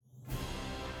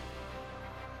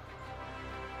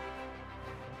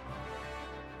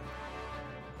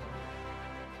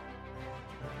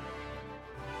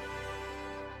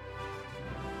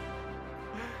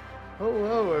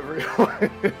Hello, everyone.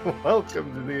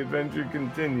 Welcome to The Adventure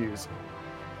Continues.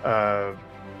 Uh,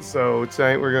 so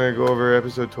tonight we're going to go over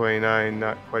episode 29,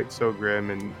 Not Quite So Grim,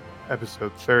 and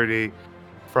episode 30,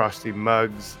 Frosty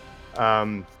Mugs.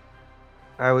 I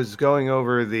was going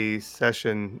over the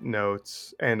session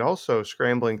notes and also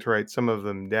scrambling to write some of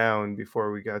them down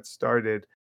before we got started.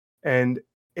 And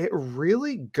it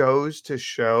really goes to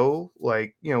show,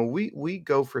 we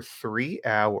go for 3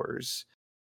 hours.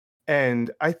 And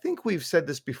I think we've said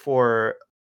this before,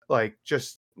 like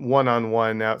just one on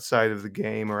one outside of the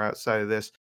game or outside of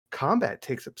this, combat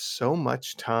takes up so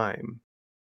much time.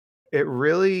 It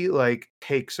really like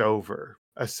takes over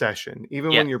a session.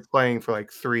 Even Yeah. when you're playing for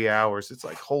like 3 hours, it's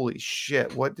like, holy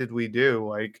shit, what did we do?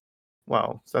 Like,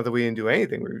 well, it's not that we didn't do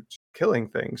anything. We were just killing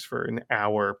things for an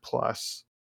hour plus.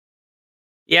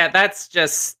 Yeah, that's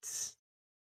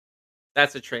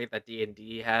a trait that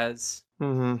D&D has.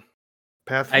 Mm-hmm.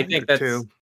 I Pathfinder think too.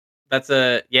 it's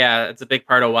a big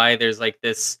part of why there's like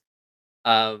this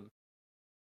um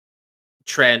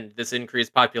trend, this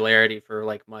increased popularity for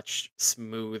like much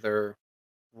smoother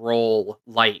roll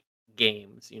light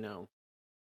games.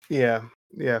 Yeah,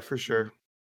 yeah, for Mhm. sure.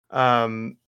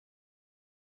 Um,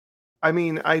 I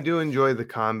mean, I do enjoy the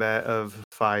combat of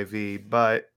 5e,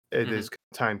 but it Mhm. is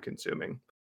time consuming.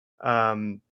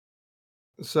 Um,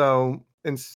 so,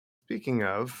 and speaking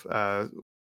of,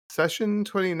 session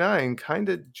 29 kind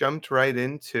of jumped right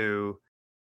into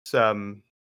some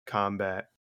combat.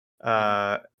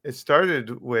 Mhm. It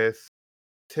started with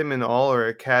Tim and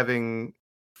Ulrich having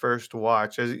first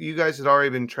watch, as you guys had already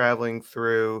been traveling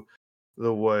through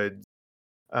the woods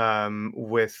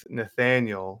with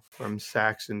Nathaniel from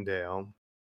Saxondale.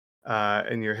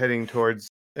 And you're heading towards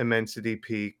Immensity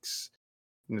Peaks.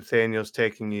 Nathaniel's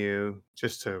taking you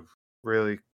just to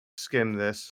really skim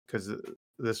this because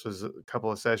this was a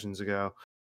couple of sessions ago.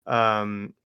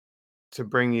 Um, to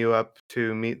bring you up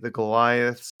to meet the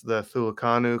Goliaths, the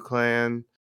Thulakanu clan,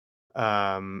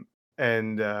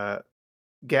 and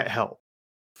get help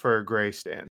for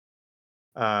Greystand.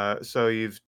 So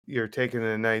you're taking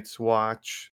a night's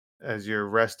watch as you're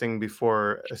resting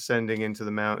before ascending into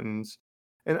the mountains.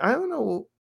 And I don't know,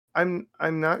 I'm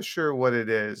not sure what it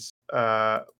is,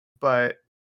 but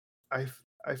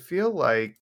I feel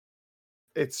like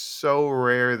it's so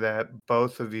rare that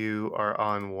both of you are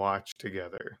on watch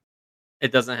together.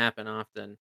 It doesn't happen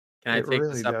often. Can I It take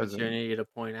really this doesn't. opportunity to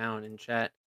point out in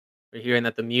chat, we're hearing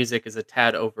that the music is a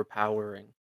tad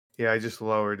overpowering. Yeah, I just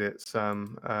lowered it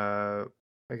some. I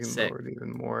can Sick. lower it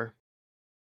even more.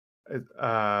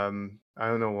 I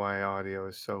don't know why audio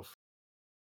is so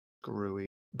screwy.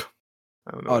 I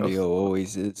don't know what else. Audio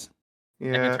always is. I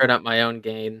can Yeah. turn up my own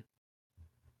gain.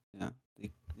 Yeah.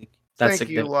 They That's Thank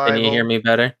you, significant. Can you hear Livel. me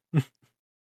better?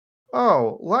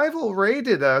 Oh, Livel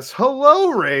raided us. Hello,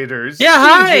 Raiders. Yeah,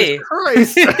 Jesus hi!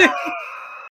 Christ.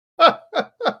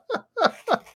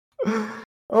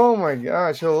 Oh my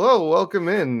gosh. Hello, welcome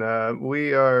in.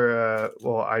 We are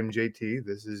well, I'm JT.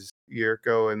 This is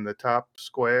Yurko in the top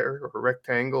square or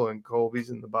rectangle and Colby's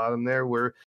in the bottom there.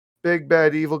 We're big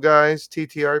bad evil guys,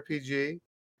 TTRPG.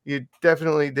 You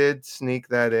definitely did sneak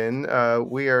that in.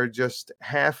 We are just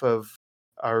half of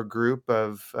our group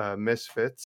of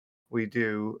misfits. We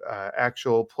do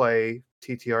actual play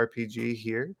TTRPG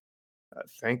here.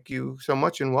 Thank you so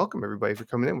much and welcome everybody for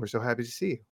coming in. We're so happy to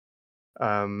see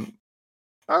you.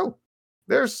 Oh,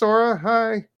 there's Sora.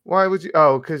 Hi. Why would you?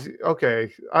 Oh, because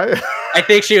okay. I I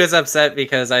think she was upset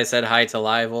because I said hi to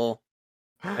Livel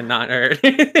and not her.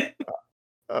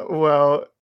 well,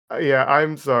 yeah.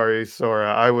 I'm sorry,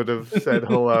 Sora. I would have said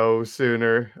hello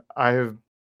sooner. I have.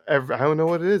 I don't know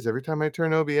what it is. Every time I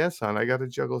turn OBS on, I got to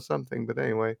juggle something. But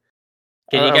anyway,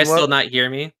 Can you I'm guys love. still not hear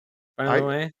me, by the I.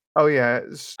 way? Oh yeah.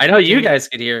 I know Can you you? guys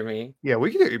could hear me. Yeah, we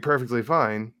can hear you perfectly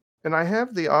fine. And I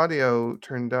have the audio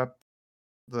turned up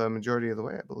the majority of the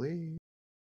way, I believe.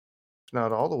 If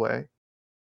not all the way.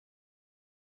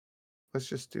 Let's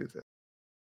just do this.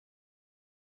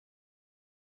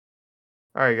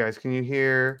 All right, guys. Can you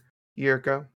hear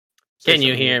Yurko? Say Can you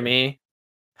something, hear Yurko. me?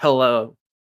 Hello.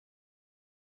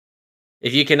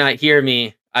 If you cannot hear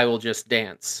me, I will just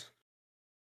dance.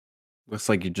 looks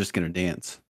like you're just gonna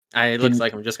dance. It looks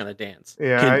like I'm just gonna dance.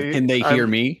 Yeah, Can they hear I'm.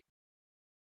 me?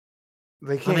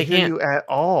 They Oh, can't they hear can't. you at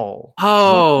all. What the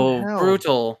Oh, hell?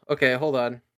 brutal. Okay, hold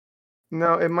on.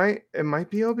 No, it might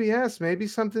be OBS. Maybe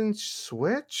something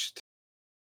switched.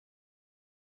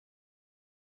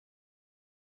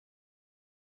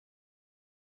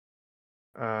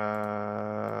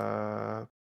 Uh,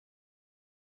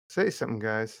 say something,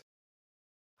 guys.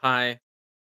 Hi.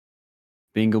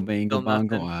 Bingo, bango, Still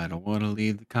bongo. nothing. I don't want to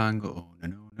leave the Congo. Oh,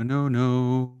 no, no, no, no,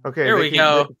 no. Okay, There we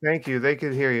go. thank you. They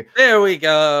could hear you. There we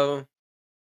go.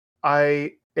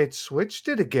 It switched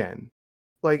it again.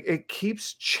 Like it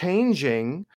keeps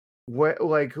changing where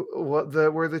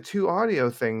the two audio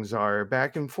things are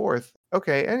back and forth.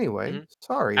 Okay, anyway, Mhm.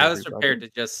 sorry I was everybody. prepared to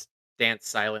just dance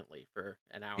silently for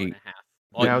an hour and Hey, a half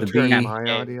while Now you the turn recap B, the my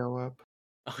game. audio up.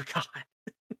 Oh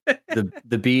god.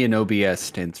 the B in OBS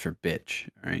stands for bitch.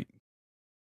 All right.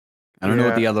 I don't know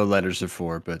what Yeah. the other letters are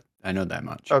for, but I know that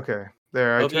much. Okay.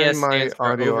 There, I turned OBS my stands for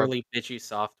audio up. overly bitchy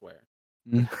software.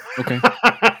 Okay.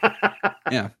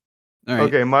 Yeah. All right.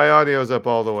 Okay, my audio's up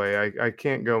all the way. I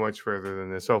can't go much further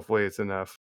than this. Hopefully it's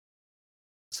enough.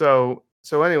 So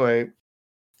anyway,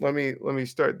 let me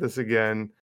start this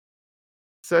again.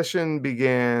 Session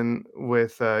began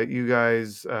with you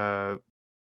guys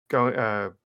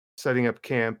going setting up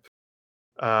camp.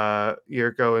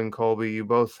 Yurko and Colby, you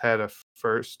both had a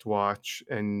first watch,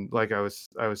 and like I was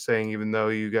saying, even though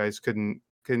you guys couldn't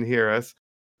hear us,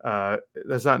 uh,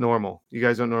 that's not normal. You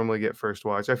guys don't normally get first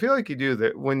watch. I feel like you do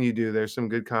that. When you do, there's some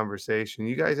good conversation.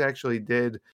 You guys actually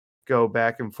did go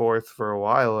back and forth for a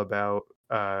while about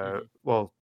Mhm.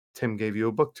 well, Tim gave you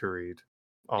a book to read.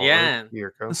 Or Yeah.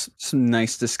 Yurko. Some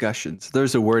nice discussions.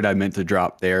 There's a word I meant to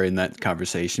drop there in that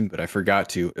conversation, but I forgot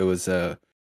to. It was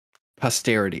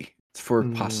posterity. It's for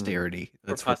Mm. posterity. For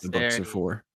That's what the books are posterity.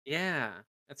 for. Yeah.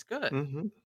 That's good. Mm-hmm.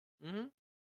 hmm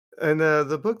And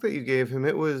the book that you gave him,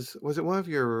 was it one of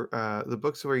your the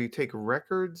books where you take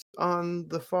records on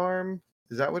the farm?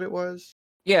 Is that what it was?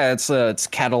 Yeah, it's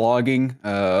cataloging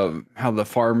how the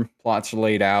farm plots are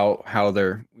laid out, how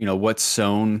they're what's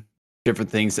sown, different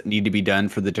things that need to be done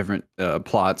for the different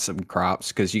plots and crops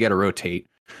because you got to rotate,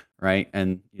 right?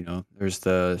 And there's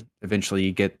the eventually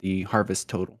you get the harvest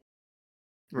total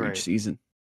for each Right, season.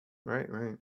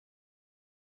 right.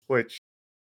 Which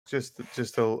just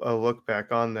a look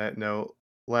back on that note.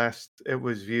 Last it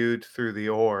was viewed through the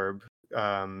orb,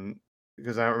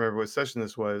 because I don't remember what session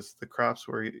this was. The crops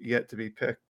were yet to be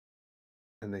picked,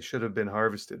 and they should have been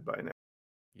harvested by now.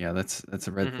 Yeah, that's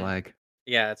a red hmm flag.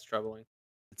 Yeah, it's troubling.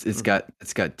 It's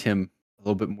Mhm, got Tim a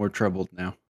little bit more troubled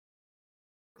now.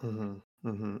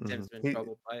 Tim's been He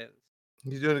troubled by it.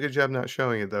 he's doing a good job not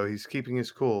showing it though. He's keeping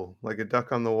his cool, like a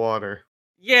duck on the water.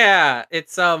 Yeah,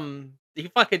 it's he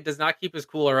fucking does not keep his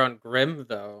cool around Grim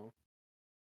though.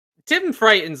 Tim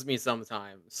frightens me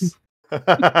sometimes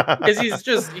because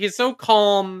he's so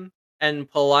calm and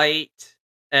polite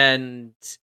and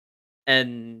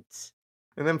and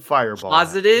And then fireball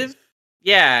positive. happens.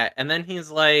 Yeah, and then he's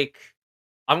like,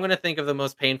 I'm gonna think of the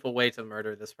most painful way to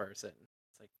murder this person.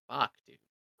 It's like, fuck, dude.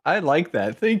 I like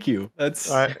that. Thank you.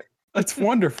 I That's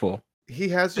wonderful. he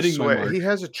has a Hitting my sweat. mark. He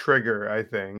has a trigger, I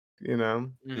think. Yeah.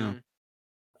 hmm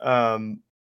Um.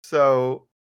 So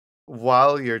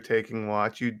while you're taking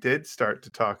watch, you did start to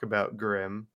talk about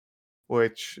Grim,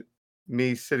 which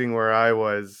me sitting where I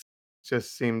was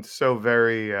just seemed so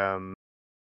very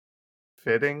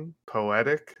fitting,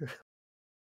 poetic.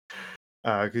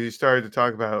 Because you started to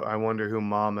talk about, I wonder who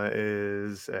Mama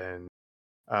is, and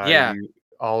Yeah. you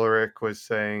Ulrich was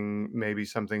saying maybe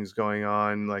something's going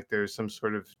on, like there's some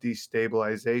sort of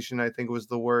destabilization. I think was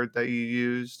the word that you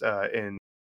used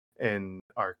in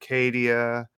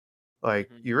Arcadia. Like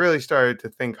hmm you really started to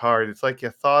think hard. It's like you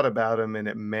thought about him and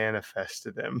it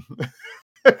manifested him.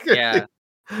 Yeah.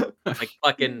 Like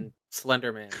fucking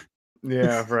Slender Man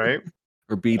Yeah, right.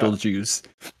 Or Uh, Beetlejuice.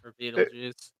 or it-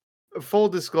 Beetlejuice. full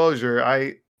disclosure,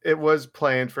 it was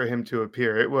planned for him to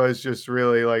appear. It was just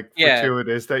really like Yeah.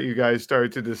 fortuitous that you guys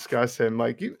started to discuss him.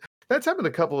 Like you, that's happened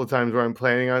a couple of times where I'm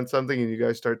planning on something and you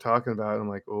guys start talking about it. I'm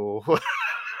like, oh,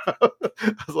 I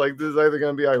was like, this is either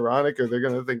going to be ironic or they're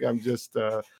going to think I'm just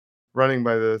running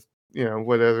by the,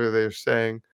 whatever they're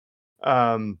saying.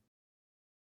 Um,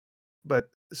 but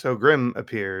so Grim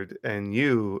appeared and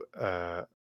you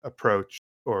approached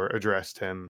or addressed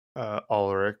him,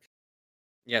 Ulrich.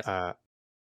 Yes. Uh,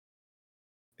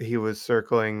 he was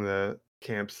circling the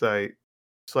campsite,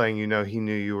 just letting you know he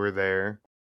knew you were there.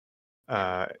 Yeah,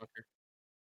 Uh, motherfucker.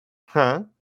 huh?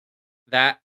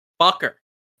 That fucker.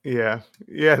 Yeah,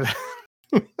 yeah.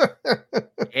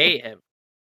 Hate him.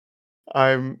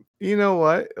 You know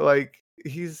what? Like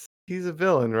he's a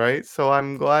villain, right? So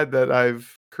I'm glad that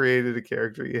I've created a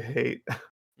character you hate.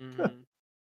 hmm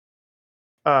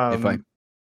If I um,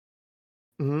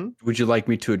 mhm. Would you like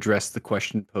me to address the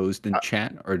question posed in I,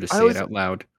 chat or to I say it was out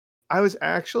loud? I was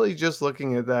actually just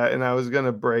looking at that, and I was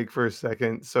gonna break for a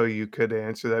second so you could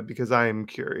answer that because I am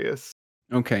curious.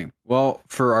 Okay. Well,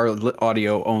 for our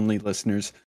audio only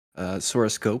listeners,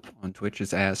 Soroscope on Twitch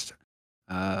has asked,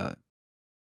 uh,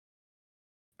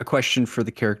 a question for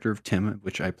the character of Tim,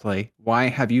 which I play. Why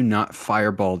have you not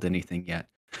fireballed anything yet?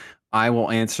 I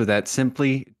will answer that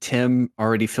simply. Tim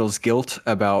already feels guilt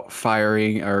about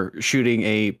firing or shooting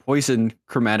a poison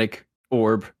chromatic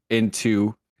orb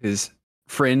into his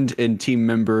friend and team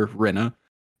member Rena,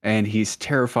 and he's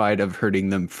terrified of hurting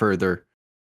them further.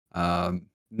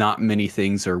 Not many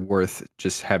things are worth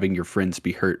just having your friends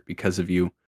be hurt because of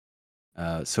you.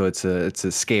 So it's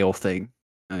a scale thing.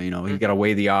 You got to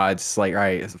weigh the odds. It's like, all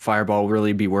right, is a fireball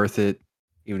really be worth it?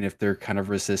 Even if they're kind of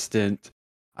resistant,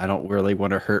 I don't really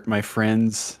want to hurt my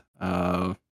friends.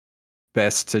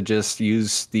 Best to just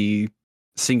use the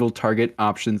single target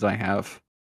options I have.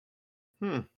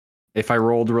 If I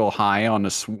rolled real high on a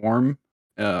swarm,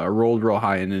 rolled real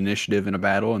high in initiative in a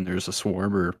battle, and there's a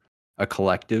swarm or a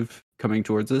collective coming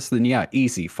towards us, then yeah,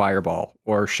 easy fireball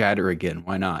or shatter again.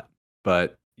 Why not?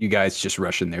 But you guys just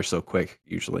rush in there so quick.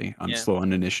 Usually, I'm slow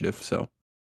on initiative, so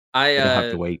I don't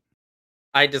have to wait.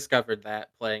 I discovered that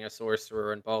playing a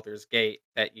sorcerer in Baldur's Gate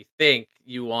that you think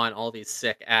you want all these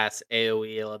sick ass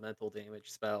AoE elemental damage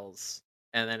spells,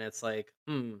 and then it's like,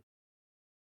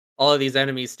 all of these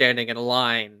enemies standing in a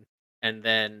line, and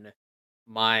then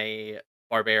my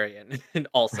barbarian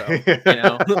also,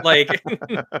 like.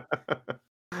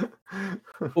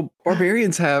 Well,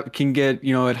 barbarians can get,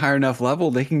 at higher enough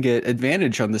level, they can get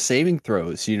advantage on the saving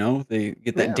throws. They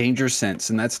get that danger sense,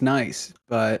 and that's nice.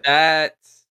 But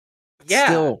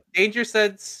still, danger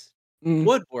sense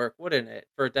would work, wouldn't it,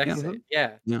 for a dex save?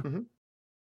 Yeah.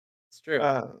 It's true.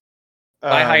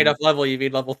 By high enough level, you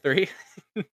mean level 3?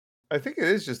 I think it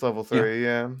is just level 3.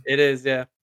 Yeah, it is. Yeah,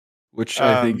 which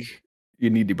I think you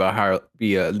need to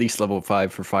be at least level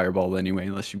 5 for fireball anyway,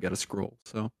 unless you've got a scroll.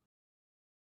 So.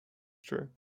 Sure.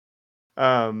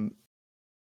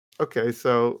 Okay,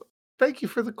 so thank you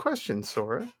for the question,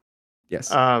 Sora.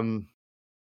 Yes. And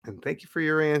thank you for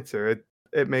your answer.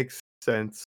 It makes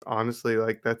sense. Honestly,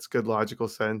 like that's good logical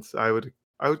sense. I would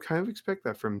kind of expect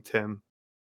that from Tim.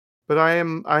 But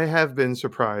I have been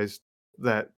surprised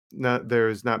that there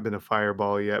has not been a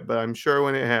fireball yet, but I'm sure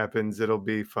when it happens it'll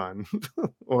be fun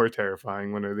or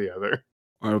terrifying, one or the other.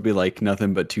 Or it'll be like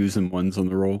nothing but 2s and 1s on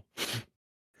the roll.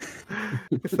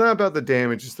 It's not about the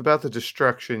damage, it's about the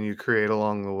destruction you create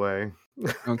along the way.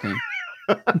 Okay.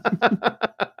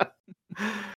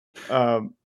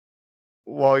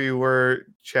 While you were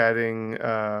chatting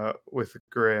with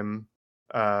Grim,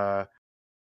 having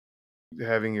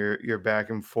your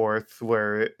back and forth,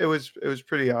 where it was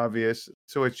pretty obvious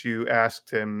to which you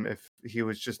asked him if he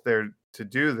was just there to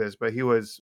do this, but he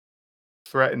was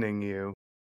threatening you,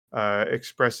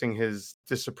 expressing his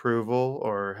disapproval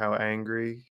or how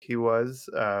angry he was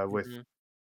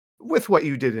with what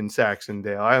you did in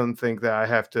Saxondale. I don't think that I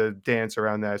have to dance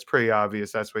around that. It's pretty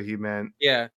obvious that's what he meant.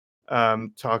 Yeah.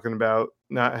 Talking about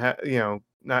not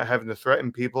having to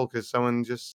threaten people because someone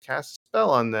just cast a spell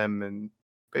on them and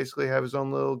basically have his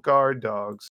own little guard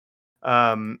dogs.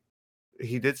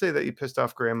 He did say that you pissed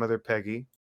off Grandmother Peggy.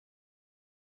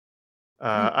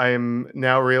 I am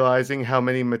now realizing how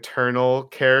many maternal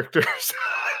characters.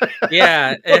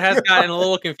 Yeah, it has gotten a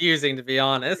little confusing, to be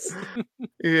honest.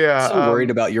 Yeah. So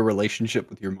worried about your relationship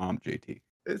with your mom, JT.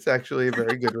 It's actually a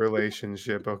very good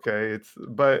relationship. Okay,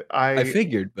 I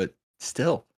figured, but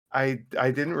still, I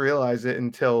didn't realize it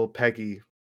until Peggy,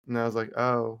 and I was like,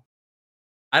 oh.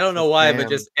 I don't know why, but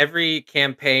just every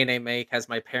campaign I make has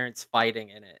my parents fighting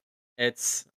in it.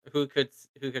 It's who could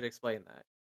explain that?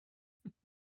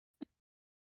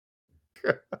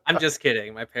 I'm just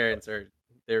kidding. My parents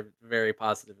they're very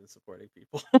positive and supporting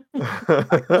people.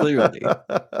 Clearly.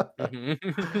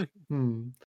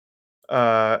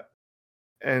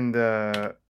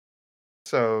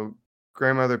 So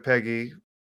Grandmother Peggy,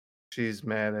 she's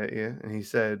mad at you, and he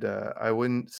said, I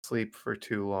wouldn't sleep for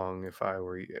too long if I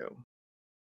were you.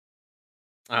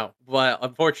 Oh, well,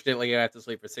 unfortunately, I have to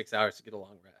sleep for 6 hours to get a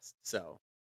long rest, so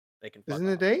they can fuck Isn't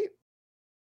off. it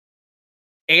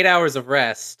 8? 8 hours of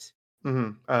rest.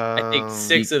 I think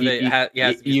 6 of it has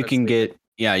to be you can get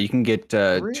you can get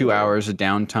 2 hours of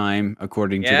downtime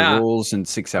according to the rules and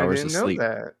 6 hours of sleep. I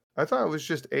didn't know that. I thought it was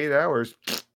just 8 hours.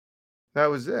 That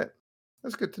was it.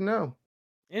 That's good to know.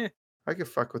 Yeah. I could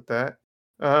fuck with that.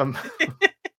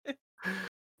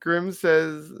 Grim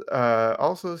says,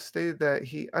 also stated that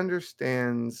he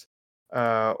understands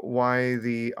why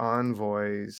the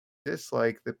envoys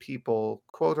dislike the people,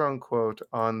 quote unquote,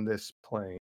 on this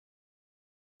plane.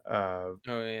 Oh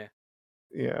yeah.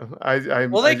 Yeah.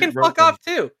 Well, they can fuck off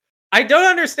too. I don't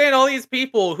understand all these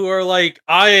people who are like,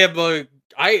 I'm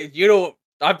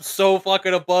so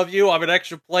fucking above you. I'm an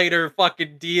extra planar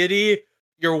fucking deity.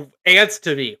 You're ants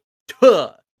to me.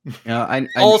 Tuh. Yeah,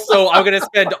 Also, I'm gonna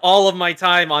spend all of my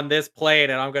time on this plane,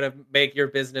 and I'm gonna make your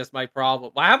business my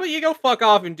problem. Well, how about you go fuck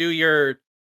off and do your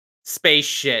space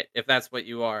shit if that's what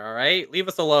you are? All right, leave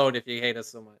us alone if you hate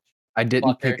us so much. I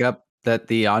didn't Fucker. pick up that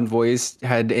the envoys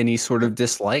had any sort of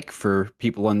dislike for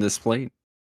people on this plane.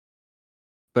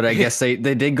 But I guess they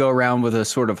did go around with a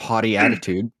sort of haughty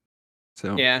attitude.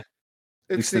 So Yeah,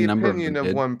 It's least the the number of opinion them of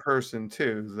did. one person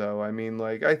too, though. I mean,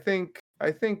 like I think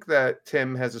that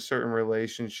Tim has a certain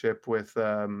relationship with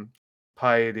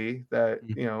Piety that,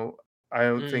 Mhm. you know, I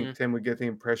don't think Mhm. Tim would get the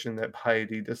impression that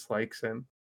Piety dislikes him,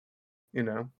 you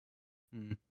know.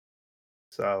 Mm.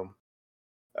 So,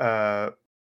 uh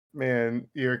man,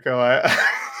 Yurko,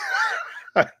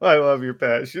 I love your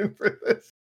passion for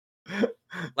this.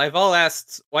 Laval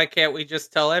asks, why can't we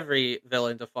just tell every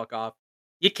villain to fuck off?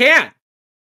 You can.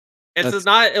 It's That's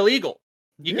not illegal.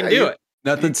 You can Yeah, do it.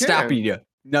 you nothing's can. stopping you. Yeah,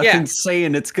 Nothing's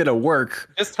saying it's gonna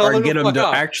work just tell or them to get them fuck to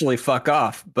off. actually fuck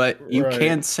off, but you Right.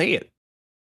 can say it.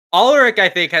 Ulrich, I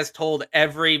think, has told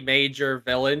every major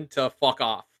villain to fuck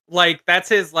off. Like that's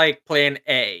his like plan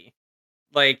A.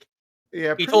 Like Yeah,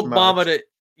 he pretty told Mama much. to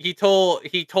he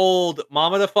told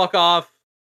Mama to fuck off.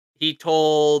 He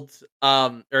told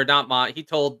or not Ma, he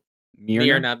told Myrna?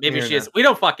 Myrna. Maybe she Myrna. is. We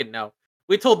don't fucking know.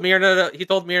 He told Myrna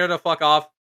to fuck off.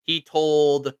 He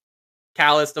told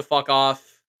Callus to fuck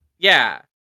off. Yeah.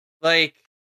 Like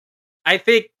I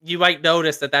think you might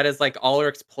notice that that is like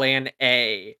Ulrich's plan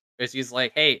A. Is he's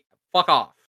like, hey, fuck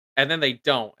off. And then they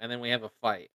don't, and then we have a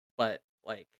fight. But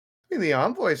like I mean, the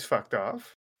envoys fucked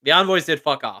off, the envoys did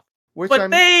fuck off. which But I'm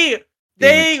they Damn it,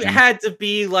 they Tim. had to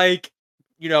be like,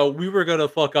 we were gonna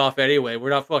fuck off anyway. We're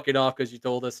not fucking off because you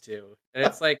told us to. And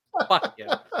it's like, fuck you.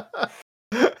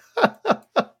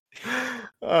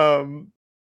 um,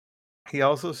 he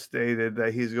also stated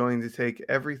that he's going to take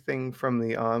everything from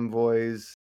the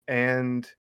envoys and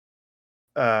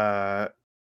uh,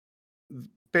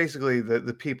 basically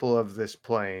the people of this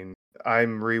plane.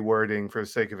 I'm rewording for the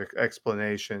sake of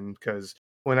explanation because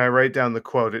when I write down the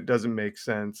quote, it doesn't make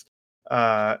sense.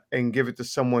 And give it to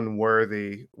someone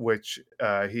worthy, which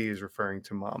he is referring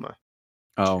to Mama.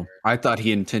 Oh, I thought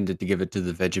he intended to give it to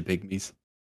the Vegapygmies.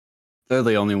 They're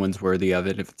the only ones worthy of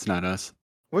it if it's not us.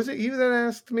 Was it you that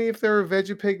asked me if there were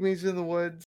Vegapygmies in the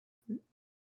woods?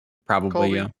 Probably,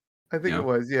 Colby? yeah. I think Yeah. it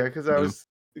was, yeah,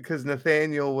 because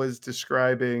Nathaniel was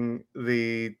describing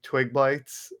the twig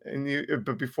blights, and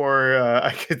but before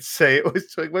I could say it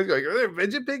was twig blights, like, are there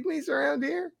Vegapygmies around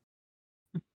here?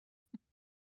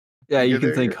 Yeah, you Good can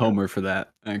there, thank Yurko. Homer for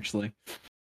that, actually.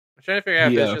 I'm trying to figure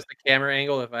out if it's Yeah. just the camera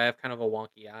angle, if I have kind of a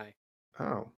wonky eye.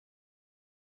 Oh,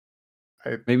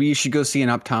 Maybe you should go see an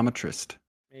optometrist.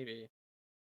 Maybe.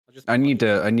 I'll just I need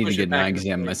to push get it an eye back into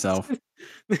exam place. myself.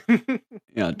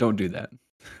 Yeah, don't do that.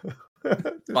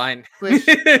 Fine. Squish,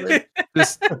 squish.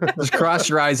 Just cross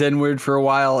your eyes inward for a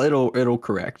while. It'll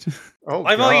correct. Oh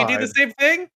Laval, you do the God! same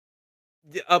thing?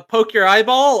 Poke your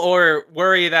eyeball or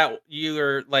worry that you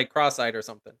are like cross-eyed or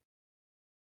something?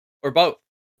 Or both?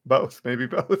 Both, maybe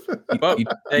both. Both. You-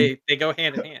 They go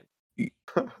hand in hand.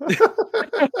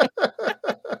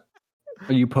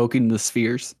 Are you poking the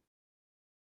spheres?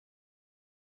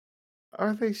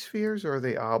 Are they spheres or are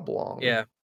they oblong? Yeah.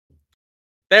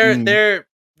 They're Mm.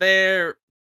 they're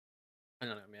I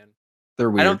don't know, man. They're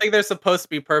I weird. don't think they're supposed to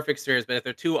be perfect spheres, but if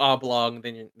they're too oblong,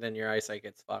 then your eyesight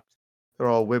gets fucked. They're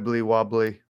all wibbly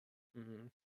wobbly. Mhm.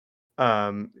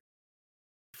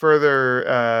 Further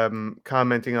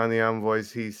commenting on the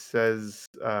envoys, he says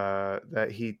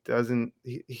that he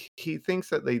thinks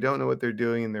that they don't know what they're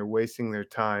doing and they're wasting their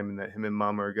time, and that him and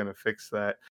Mama are going to fix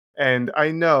that. And I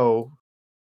know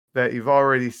that you've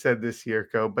already said this,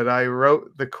 Yurko, but I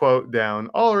wrote the quote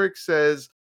down. Ulrich says,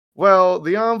 well,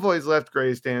 the envoys left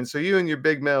Greystand, so you and your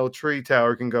big metal tree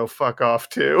tower can go fuck off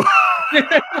too.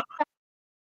 I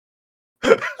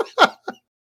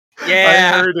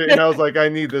Yeah. heard it and I was like, I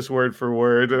need this word for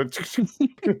word.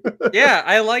 Yeah,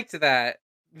 I liked that.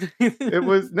 It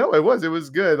was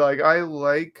good. Like, I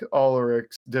like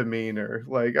Ulrich's demeanor.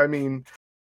 Like, I mean,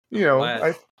 I'm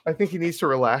glad. I think he needs to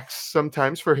relax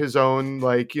sometimes for his own,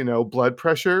 like, blood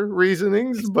pressure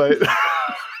reasonings, but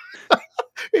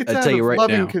it's I'll out tell you of right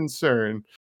loving now. concern.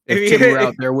 If Tim were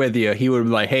out there with you, he would be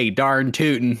like, "Hey, darn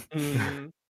tootin'."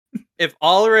 Mhm. If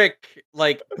Ulrich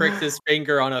like pricks his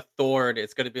finger on a thorn,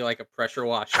 it's gonna be like a pressure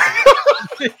washer.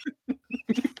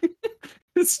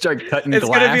 Start cutting It's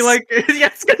glass. gonna be like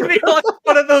it's gonna be like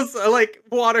one of those like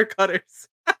water cutters.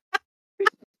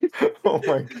 Oh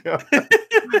my god.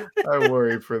 I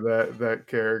worry for that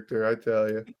character, I tell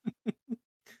you.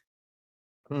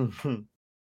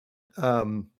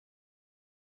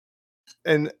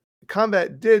 And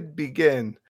combat did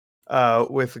begin.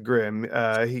 with Grim.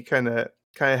 He kind of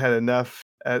had enough.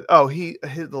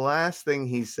 The last thing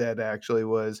he said actually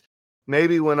was,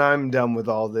 maybe when I'm done with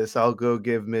all this, I'll go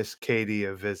give Miss Katie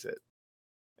a visit.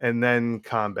 And then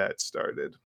combat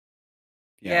started.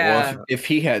 Yeah. Well, Yeah. if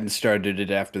he hadn't started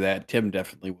it after that, Tim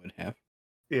definitely would have.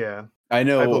 Yeah. I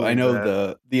know believe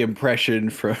that. the impression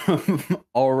from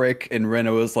Ulrich and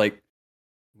Rena was like,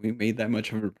 we made that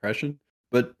much of an impression.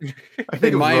 But I think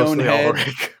in it was my own mostly head,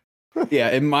 Ulrich. yeah,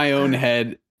 in my own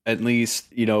head, at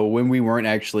least, when we weren't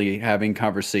actually having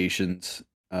conversations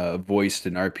voiced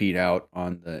and RP'd out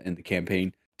in the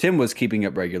campaign, Tim was keeping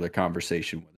up regular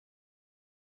conversation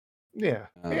with Yeah.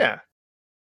 it. Yeah.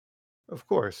 Of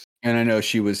course. And I know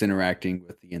she was interacting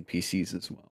with the NPCs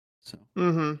as well. So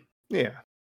Yeah.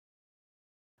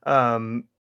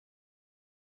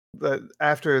 But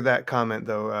after that comment,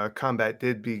 though, combat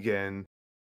did begin.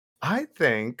 I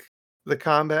think the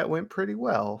combat went pretty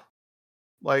well.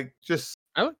 Like, just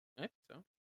I think so. as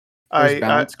far as I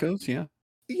balance goes, yeah.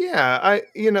 yeah,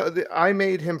 I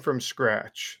made him from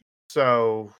scratch,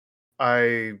 so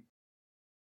I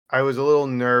was a little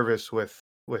nervous with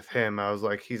him. I was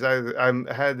like, I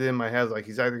had it in my head like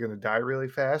he's either gonna die really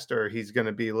fast or he's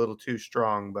gonna be a little too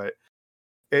strong. But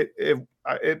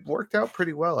it worked out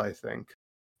pretty well, I think.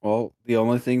 Well, the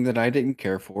only thing that I didn't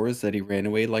care for is that he ran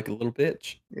away like a little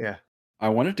bitch. Yeah, I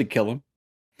wanted to kill him.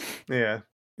 yeah,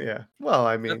 yeah. Well,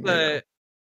 I Was that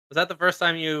mean, the first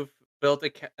time you've built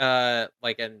like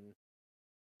a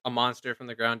monster from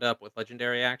the ground up with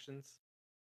legendary actions?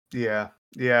 yeah,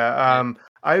 yeah. Okay.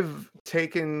 I've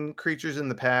taken creatures in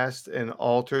the past and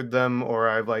altered them, or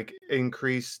I've like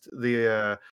increased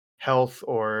the health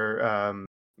or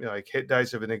like hit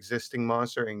dice of an existing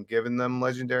monster and given them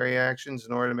legendary actions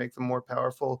in order to make them more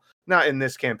powerful. Not in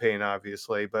this campaign,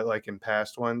 obviously, but like in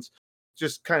past ones,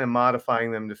 just kind of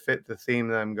modifying them to fit the theme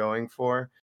that I'm going for.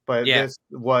 But Yeah. this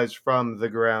was from the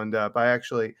ground up. I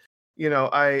actually,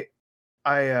 I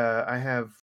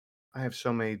have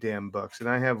so many damn books, and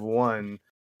I have one.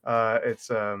 It's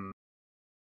oh,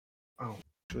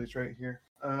 actually, it's right here.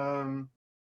 I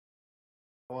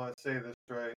want to say this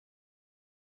right.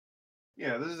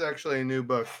 Yeah, this is actually a new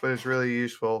book, but it's really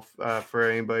useful for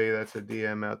anybody that's a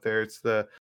DM out there. It's the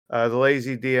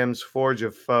Lazy DM's Forge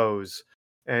of Foes,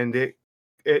 and it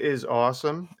is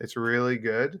awesome. It's really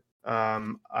good.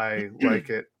 I like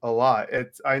it a lot.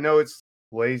 I know it's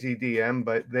Lazy DM,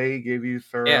 but they give you Yeah.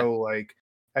 thorough like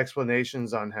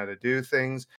explanations on how to do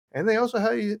things, and they also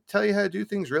tell you how to do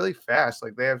things really fast.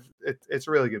 Like it's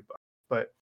a really good book. But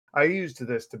I used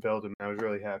this to build him. And I was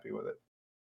really happy with it.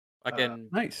 Fucking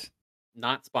Nice.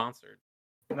 not sponsored.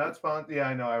 Not sponsored. Yeah,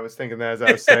 I know. I was thinking that as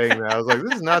I was saying that. I was like,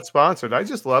 this is not sponsored. I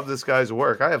just love this guy's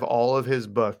work. I have all of his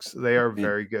books. They are Man,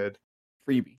 very good.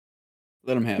 freebie.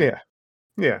 Let him have it. Yeah.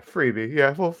 Yeah. Freebie.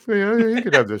 Yeah. Well, he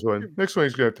could have this one. Next one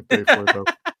he's gonna have to pay for it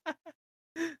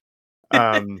though.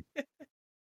 Um,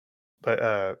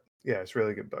 but yeah, it's a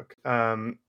really good book.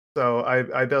 So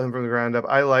I built him from the ground up.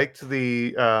 I liked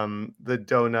the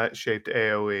donut shaped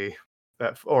AoE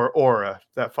or aura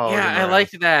that followed Yeah, him I around.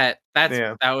 liked that.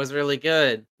 Yeah. That was really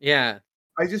good. Yeah.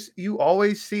 You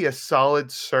always see a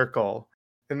solid circle.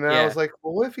 And then I Yeah. was like,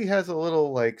 well, what if he has a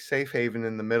little like safe haven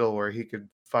in the middle where he could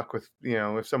fuck with,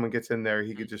 if someone gets in there,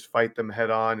 he could just fight them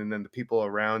head on and then the people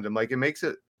around him. Like it makes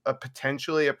it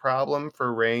potentially a problem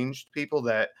for ranged people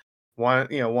that want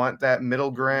that middle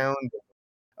ground.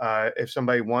 If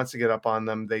somebody wants to get up on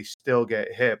them, they still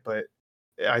get hit. But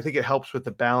I think it helps with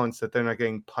the balance that they're not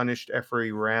getting punished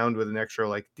every round with an extra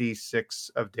like D6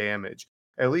 of damage.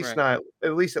 Right.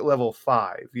 At least at level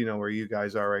 5, where you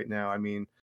guys are right now. I mean,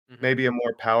 Mhm. maybe a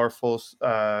more powerful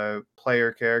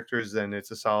player characters, then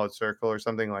it's a solid circle or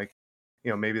something like,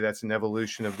 maybe that's an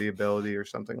evolution of the ability or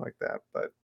something like that.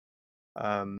 But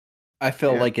I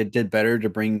felt yeah. like it did better to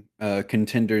bring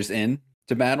contenders in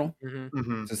to battle. Mhm.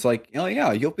 Hmm. It's like, oh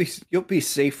yeah, you'll be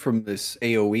safe from this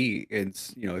AoE, and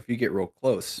if you get real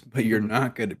close, but you're Mhm.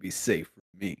 not going to be safe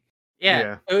from me. Yeah,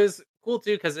 Yeah. it was cool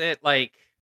too because it like,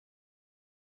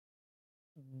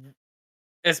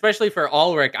 especially for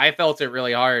Ulrich, I felt it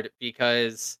really hard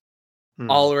because Hmm.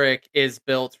 Ulrich is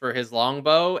built for his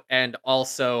longbow and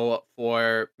also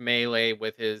for melee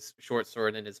with his short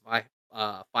sword and his fire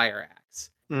axe.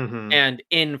 Hmm. And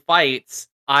in fights,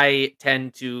 I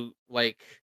tend to like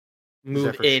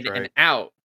move Zephyr in and Strike.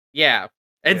 out. Yeah.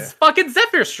 Yeah. It's fucking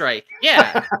Zephyr Strike.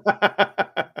 Yeah.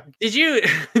 Did you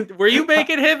were you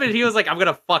making him and he was like, I'm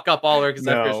gonna fuck up Ulrich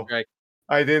Zephyr No. Strike.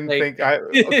 I didn't Like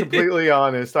think. Completely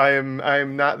honest. I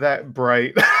am not that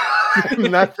bright.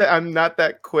 I'm not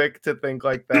that quick to think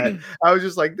like that. I was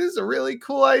just like, this is a really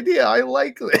cool idea. I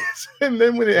like this. And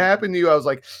then when it happened to you, I was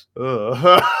like,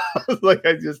 ugh. Like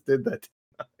I just did that.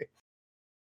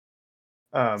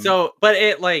 So, but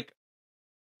it like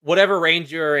whatever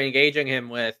range you're engaging him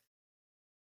with,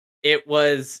 it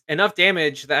was enough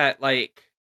damage that like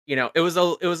it was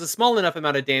a small enough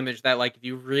amount of damage that like if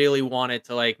you really wanted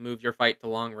to like move your fight to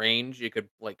long range, you could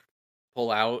like pull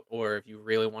out, or if you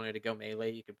really wanted to go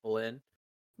melee, you could pull in.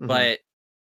 Mhm. But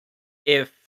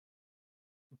if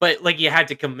but like you had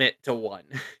to commit to one,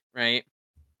 right?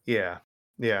 Yeah.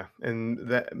 Yeah. And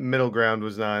that middle ground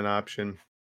was not an option.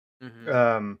 Hmm.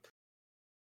 Um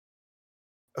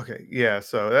okay, yeah,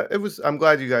 so it was I'm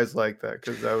glad you guys liked that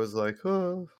because I was like,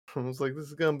 oh, I was like, this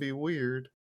is gonna be weird.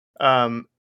 Um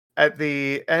at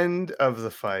the end of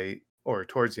the fight, or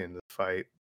towards the end of the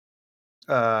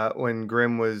fight, when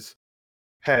Grim was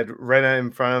had Rena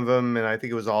in front of him, and I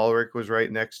think it was Ulrich was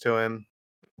right next to him.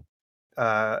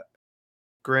 Uh,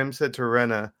 Grim said to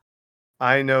Rena,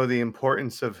 "I know the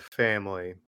importance of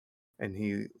family," and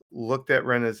he looked at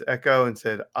Rena's echo and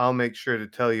said, "I'll make sure to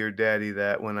tell your daddy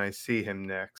that when I see him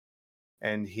next."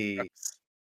 And he, Gross.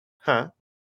 huh?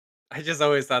 I just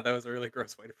always thought that was a really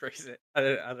gross way to phrase it. I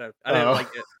didn't Oh, like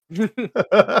it.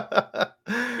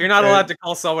 You're not allowed and to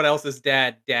call someone else's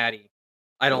dad daddy.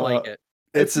 I don't like well, it.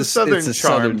 it's a It's Southern a charm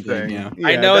southern thing. thing. Yeah,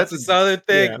 I Yeah, know it's that's a a southern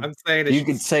thing. yeah. I'm saying it you should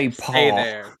could say stay Paul.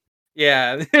 there.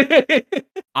 Yeah.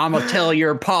 I'm gonna tell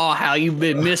your pa how you've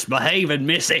been misbehaving,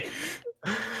 Missy.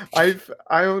 I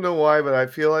don't know why, but I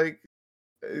feel like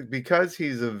because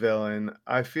he's a villain,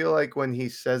 I feel like when he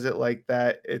says it like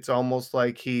that, it's almost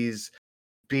like he's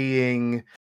being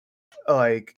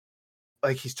like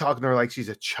he's talking to her like she's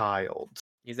a child.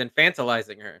 He's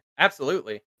infantilizing her.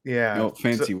 Absolutely. Yeah. Oh, So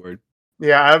fancy word.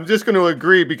 yeah, I'm just going to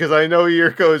agree because I know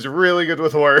Yurko is really good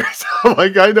with words.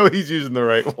 Like I know he's using the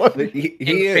right one. He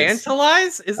is.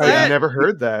 Infantilize? Is I've that Yeah. never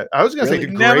heard that. I was going to say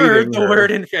Really? never heard degrading the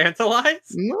word her. infantilize?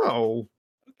 No,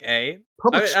 Okay.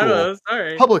 public I don't school. know.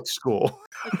 Sorry. Public school.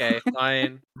 Okay,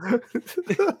 fine.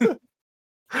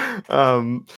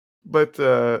 um but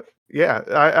yeah,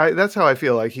 I that's how I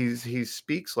feel like he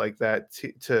speaks like that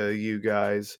to you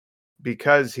guys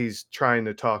because he's trying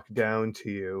to talk down to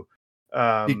you.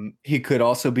 He could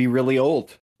also be really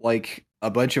old, like a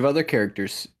bunch of other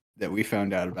characters that we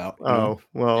found out about. You know, Oh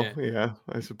well, Yeah. yeah,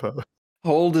 I suppose.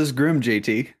 how old is Grim,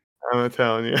 JT? I'm not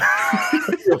telling you.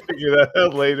 You'll figure that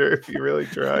out later if you really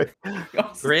try.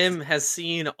 Grim has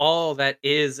seen all that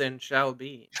is and shall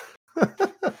be.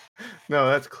 No,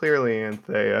 that's clearly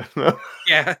Anthea. No.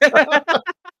 Yeah.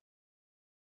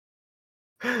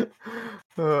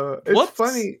 It's Whoops.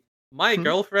 funny. My Hmm?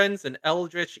 girlfriend's an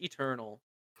Eldritch Eternal.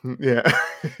 Yeah.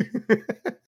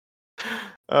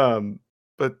 um,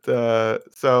 but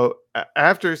so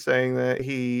after saying that,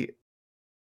 he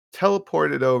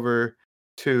teleported over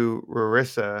to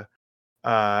Rarissa,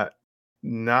 uh,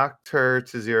 knocked her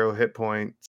to 0 hit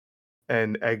points,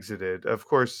 and exited. Of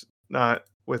course, not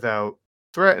without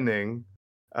threatening.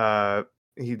 Uh,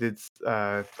 he did.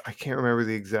 I can't remember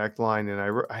the exact line, and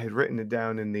I had written it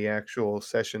down in the actual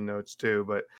session notes too.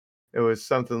 But it was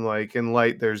something like, "In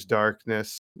light, there's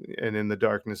darkness, and in the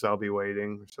darkness, I'll be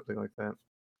waiting," or something like that.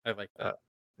 I like Uh, that.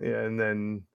 yeah, and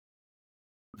then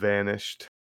vanished.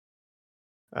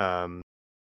 Um,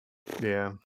 yeah,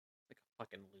 Like a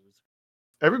fucking loser.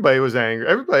 everybody was angry.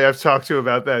 Everybody I've talked to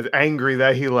about that is angry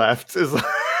that he left. Is like,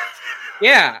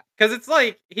 Yeah, because it's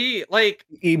like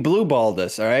He blue balled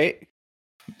us. All right,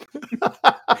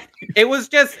 it was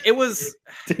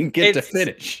didn't get to it's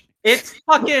finish. it's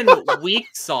fucking weak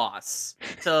sauce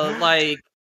to like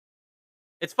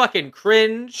it's fucking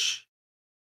cringe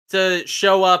to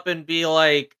show up and be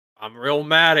like, I'm real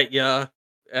mad at you.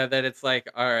 And then it's like,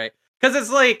 all right. Because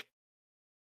it's like,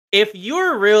 if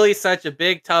you're really such a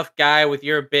big, tough guy with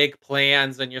your big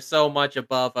plans and you're so much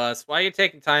above us, why are you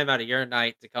taking time out of your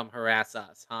night to come harass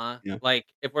us, huh? Yeah. Like,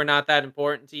 if we're not that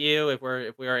important to you, if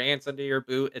we are ants under your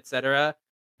boot, etc.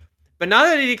 But not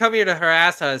only did he come here to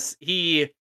harass us, he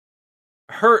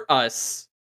hurt us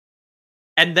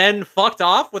and then fucked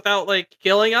off without like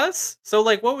killing us. So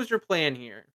like, what was your plan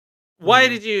here? Why Mhm.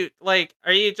 did you like?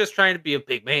 Are you just trying to be a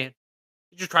big man?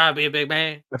 You just trying to be a big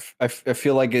man? I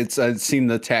feel like I've seen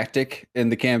the tactic in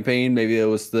the campaign. Maybe it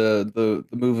was the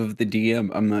move of the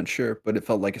DM. I'm not sure, but it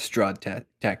felt like a Strahd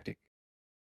tactic.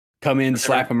 Come in,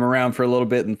 slap him around for a little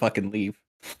bit, and fucking leave.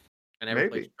 I never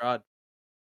played Maybe. Strahd.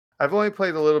 I've only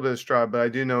played a little bit of Straw, but I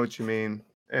do know what you mean,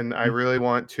 and I really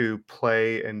want to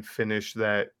play and finish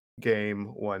that game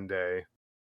one day.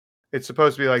 It's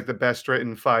supposed to be like the best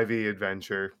written 5e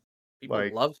adventure. People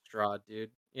Like, love Strahd, dude.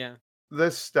 Yeah. the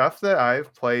stuff that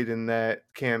I've played in that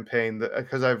campaign,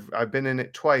 because I've been in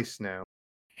it twice now,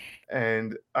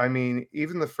 and I mean,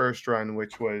 even the first run,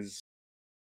 which was,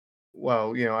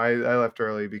 well, I left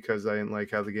early because I didn't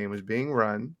like how the game was being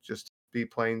run. Just to be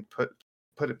plain, put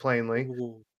it plainly.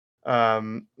 Ooh.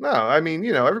 No, I mean,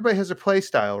 everybody has a play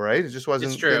style, right? It just It's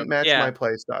didn't true. match Yeah. my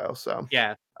play style. So,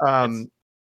 Yeah. It's um,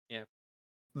 yeah.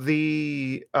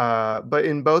 but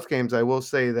in both games, I will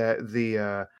say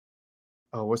that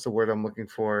oh, what's the word I'm looking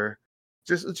for?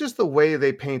 Just the way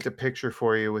they paint a picture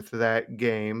for you with that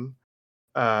game,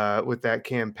 with that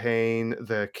campaign,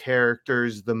 the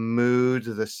characters, the mood,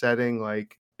 the setting,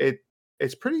 like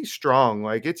it's pretty strong.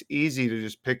 Like it's easy to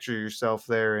just picture yourself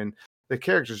there, and the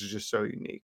characters are just so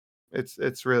unique. It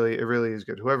really is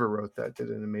good. Whoever wrote that did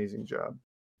an amazing job.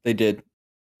 They did.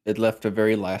 It left a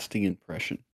very lasting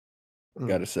impression, Mm,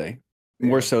 gotta say.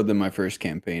 More yeah. so than my first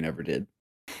campaign ever did.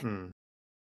 Mm.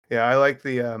 Yeah, I like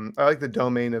the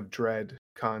domain of dread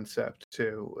concept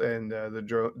too, and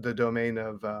the domain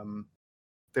of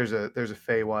there's a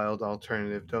Feywild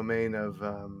alternative domain of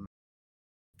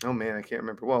oh man, I can't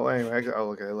remember. Well, anyway, I'll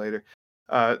look at it later.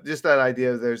 Just that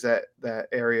idea of there's that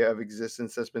area of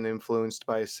existence that's been influenced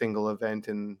by a single event,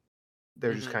 and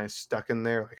they're just Mhm. kind of stuck in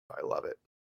there. Like I love it.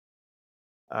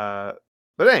 Uh,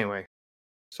 but anyway,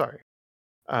 sorry.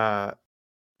 Uh,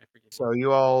 I forgive you. so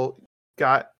you all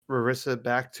got Rarissa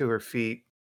back to her feet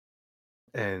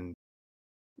and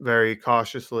very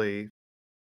cautiously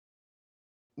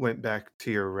went back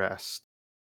to your rest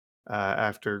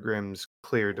after Grimm's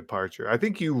clear departure. I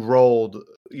think you rolled,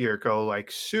 Yurko,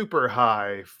 like super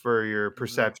high for your Mhm.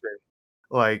 perception,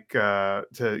 like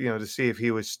to see if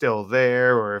he was still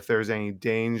there or if there's any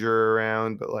danger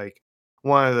around. But like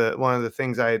one of the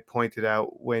things I had pointed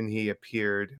out when he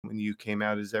appeared, when you came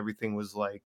out, is everything was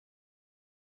like,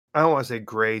 I don't want to say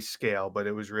grayscale, but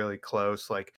it was really close.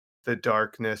 Like the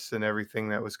darkness and everything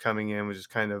that was coming in was just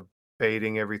kind of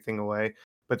fading everything away.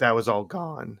 But that was all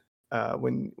gone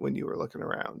when you were looking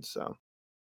around. So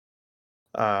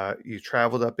you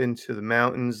traveled up into the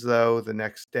mountains though the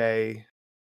next day.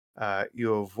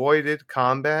 You avoided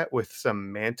combat with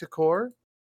some manticore,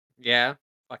 Yeah.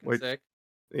 Fucking which sick.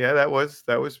 yeah, that was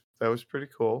pretty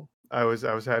cool. I was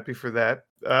happy for that.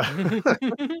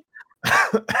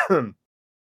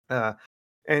 Uh,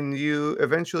 and you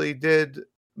eventually did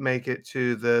make it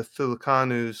to the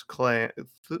Thulakanu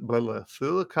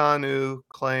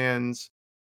clan's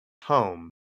home.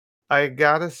 I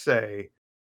gotta say,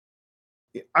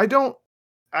 I don't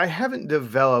I haven't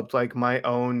developed like my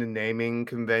own naming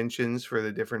conventions for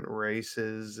the different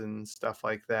races and stuff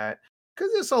like that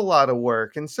because it's a lot of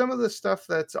work, and some of the stuff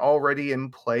that's already in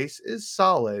place is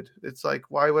solid. It's like,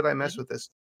 why would I mess Mhm. with this?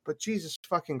 But Jesus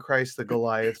fucking Christ, the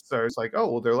Goliath starts like, oh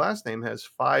well, their last name has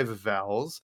 5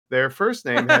 vowels. Their first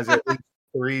name has at least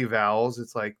 3 vowels.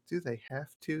 It's like, do they have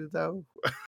to though?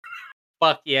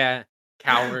 Fuck yeah.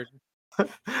 Coward. I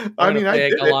Going to mean, I play a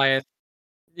did it. Goliath.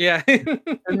 Yeah.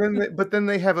 And then but then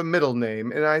they have a middle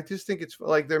name, and I just think it's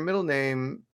like their middle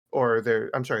name, or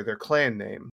their I'm sorry, their clan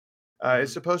name, is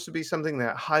Mhm. supposed to be something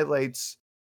that highlights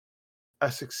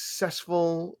a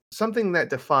successful something that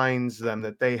defines them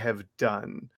that they have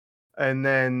done. And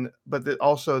then but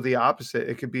also the opposite,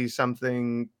 it could be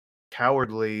something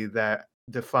cowardly that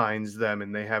defines them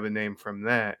and they have a name from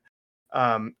that.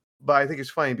 But I think it's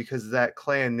funny because that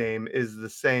clan name is the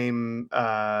same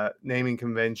naming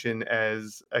convention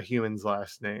as a human's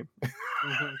last name.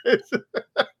 Mhm.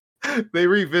 They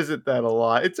revisit that a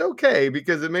lot. It's okay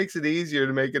because it makes it easier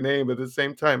to make a name, but at the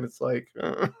same time, it's like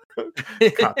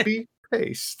copy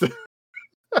paste.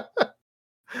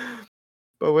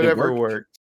 But It whatever worked.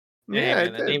 worked. Hey Yeah, man,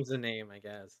 it a did. name's a name, I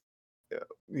guess.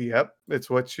 Yep, it's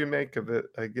what you make of it,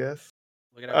 I guess.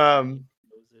 Look at how corny Um, he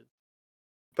goes it.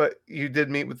 but you did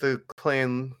meet with the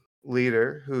clan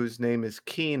leader, whose name is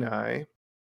Kenai.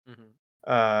 Mhm.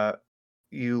 Uh,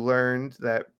 you learned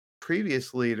that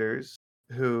previous leaders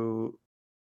who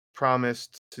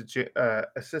promised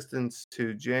to assistance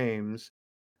to James,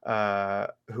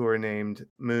 who are named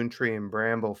Moontree and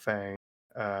Bramblefang,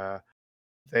 uh,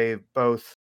 they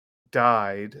both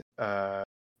died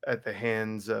at the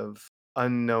hands of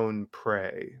unknown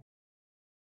prey.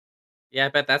 Yeah, I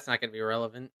bet that's not gonna be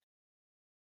relevant.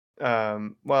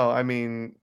 Well, I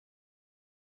mean,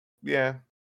 yeah,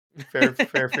 fair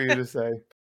for you to say.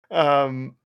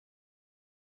 Um,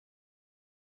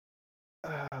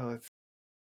 let's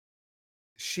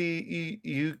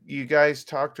you guys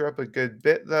talked her up a good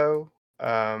bit though.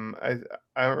 I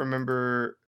don't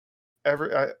remember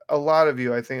a lot of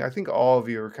you. I think all of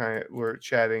you were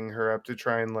chatting her up to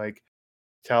try and like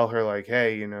tell her like,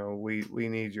 hey, we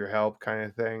need your help, kind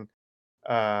of thing.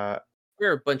 Uh,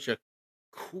 We're a bunch of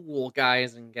cool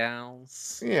guys and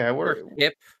gals. Yeah, We're we're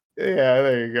hip. yeah,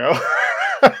 there you go.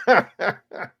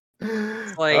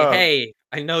 It's like, hey,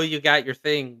 I know you got your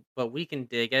thing, but we can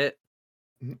dig it.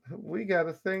 We got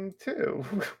a thing too.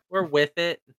 We're with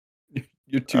it.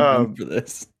 You're too young for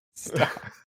this. Stop.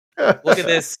 Look at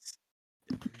this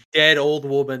dead old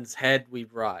woman's head we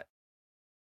brought.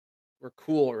 We're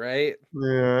cool, right?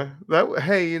 Yeah.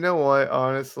 Hey, you know what?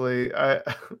 Honestly, I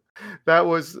that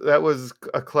was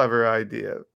a clever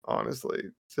idea, honestly,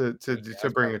 Thank you. I to was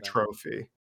proud bring a of that. trophy.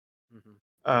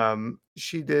 Mhm.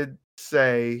 She did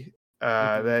say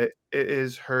Mhm. that it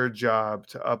is her job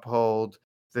to uphold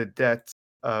the debts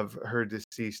of her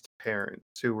deceased parents,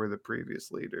 who were the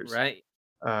previous leaders. Right.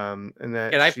 And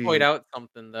that Can I point she out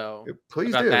something though please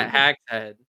about that do. hag's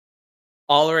head?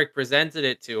 Ulrich presented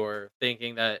it to her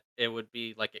thinking that it would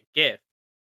be like a gift.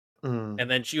 Mm, And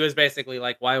then she was basically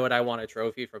like, "Why would I want a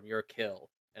trophy from your kill?"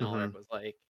 And Ulrich mhm. was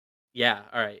like, "Yeah,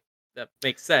 all right, that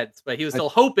makes sense." But he was I, still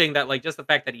hoping that like just the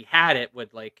fact that he had it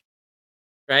would like,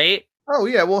 right? Oh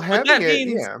yeah, well But having that it,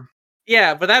 means yeah.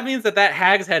 yeah, but that means that that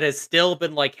hag's head has still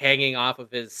been like hanging off of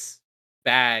his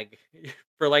bag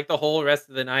for like the whole rest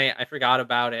of the night. I forgot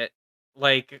about it.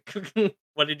 Like,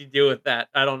 what did he do with that?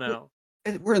 I don't know.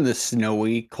 we're in the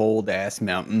snowy, cold ass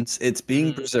mountains. It's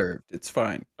being Mhm. preserved. It's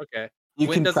fine. Okay. You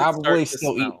When can does it start probably to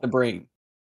still eat smell? the brain.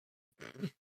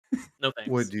 No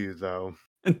Would thanks. you though?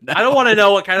 I don't want to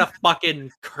know what kind of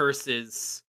fucking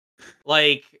curses.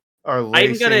 Like, Are I'm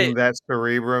gonna, lacing that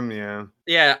cerebrum, yeah.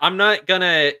 yeah, I'm not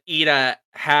gonna eat a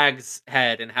hag's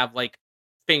head and have like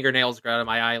fingernails grow out of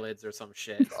my eyelids or some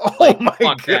shit. Oh Like, my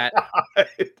fuck that.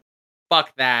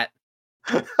 Fuck that.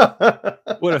 god.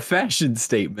 What a fashion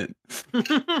statement.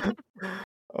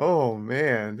 Oh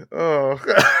man. Oh.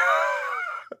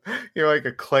 You're like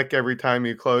a click every time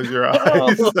you close your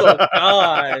eyes. Oh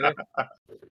god.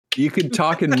 You could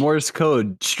talk in Morse code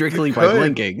You strictly by could.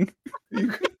 blinking. You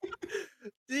could,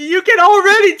 You can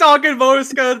already talk in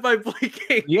Morse code by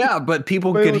blinking. Yeah, but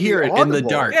people but it could would be hear it in the audible.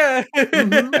 dark. Yeah.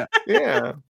 Mhm. Yeah.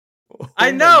 Yeah. I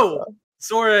Oh my know. god.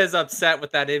 Sora is upset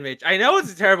with that image. I know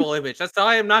it's a terrible image. That's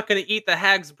why I'm not gonna eat the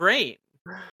hag's brain.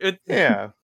 It, Yeah.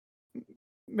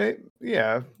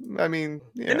 Yeah. I mean,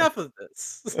 yeah. enough of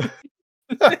this.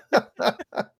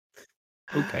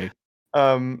 Okay.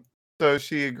 um so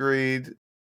she agreed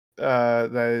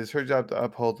that it is her job to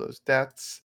uphold those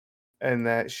debts and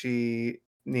that she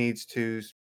needs to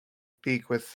speak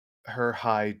with her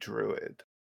high druid.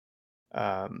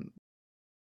 Um,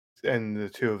 and the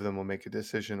two of them will make a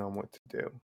decision on what to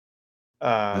do.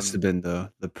 Must have Um, been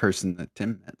the person that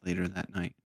Tim met later that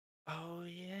night. Oh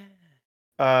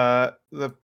yeah.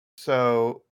 the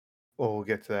so well, we'll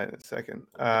get to that in a second.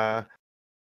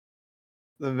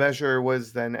 The measure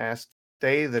was then asked to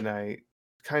stay the night,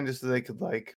 kind of so they could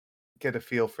like get a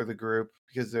feel for the group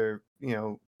because they're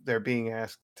being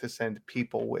asked to send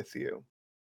people with you,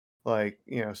 like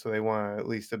so they want to at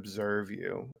least observe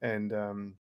you. And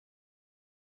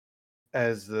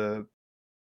as the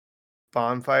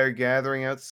bonfire gathering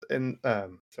outs and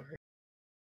sorry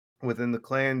within the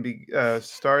clan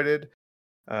started,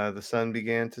 the sun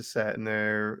began to set, and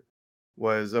there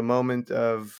was a moment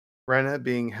of Rena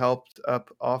being helped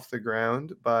up off the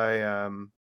ground by an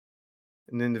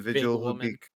Big individual who'd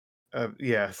be, woman.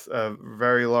 yes, a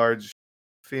very large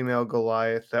female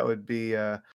Goliath that would be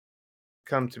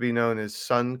come to be known as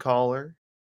Suncaller,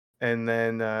 and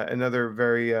then another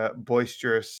very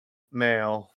boisterous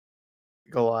male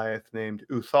Goliath named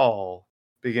Uthal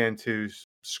began to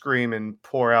scream and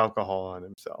pour alcohol on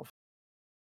himself.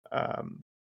 Um,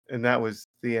 and that was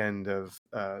the end of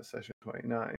session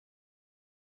 29.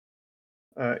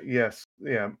 Yes,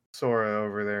 yeah, Sora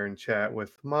over there in chat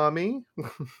with mommy.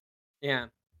 Yeah.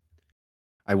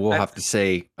 I will I, have to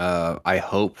say, I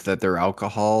hope that their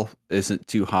alcohol isn't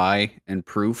too high in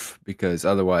proof because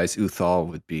otherwise Uthal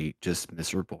would be just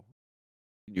miserable.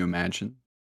 Can you imagine?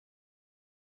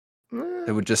 Eh,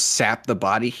 It would just sap the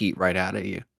body heat right out of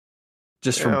you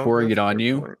just from pouring that's it a on fair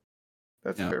you. point.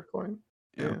 That's a Yeah, fair point.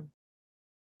 yeah. Yeah.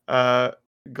 Uh,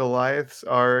 Goliaths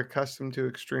are accustomed to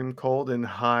extreme cold and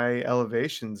high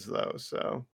elevations, though,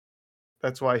 so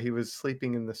that's why he was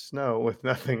sleeping in the snow with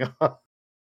nothing on. of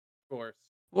course.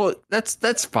 Well,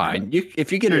 that's fine. If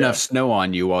you get Yeah, enough snow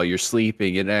on you while you're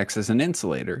sleeping, it acts as an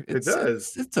insulator. it It's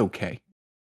does. it's it's okay.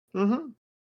 Mm-hmm.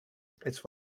 It's fine.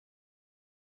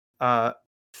 Uh,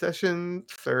 session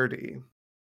 30,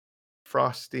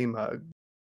 Frosty Mug.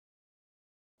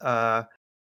 Uh,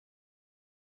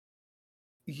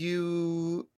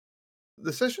 you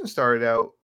the session started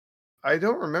out. I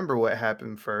don't remember what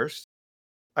happened first.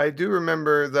 I do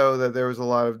remember though that there was a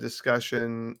lot of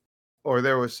discussion or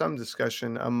there was some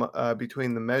discussion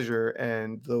between the measure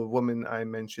and the woman I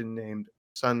mentioned named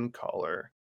Suncaller.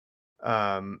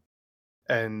 Um,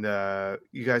 and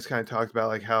you guys kind of talked about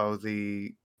like how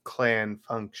the clan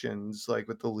functions, like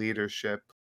with the leadership.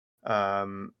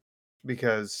 Um,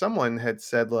 because someone had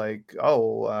said like,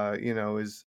 "Oh,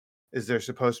 is there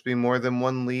supposed to be more than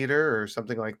one leader or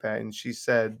something like that?" And she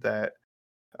said that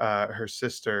her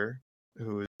sister,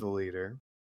 who is the leader,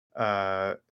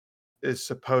 uh, is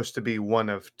supposed to be one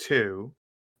of two,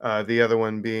 the other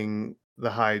one being the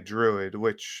High Druid,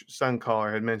 which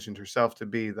Suncaller had mentioned herself to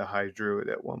be the High Druid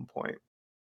at one point.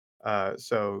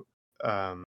 So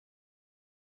um,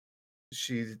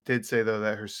 she did say, though,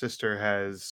 that her sister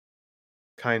has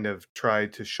kind of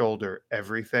tried to shoulder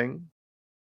everything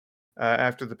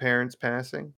after the parents'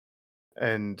 passing.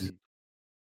 And,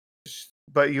 Mm.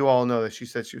 but you all know that she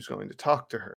said she was going to talk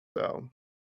to her. So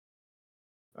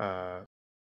uh,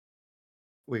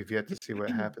 we've yet to see what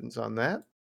happens on that.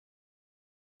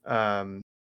 Um,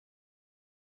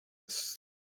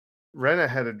 Rena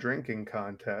had a drinking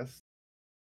contest.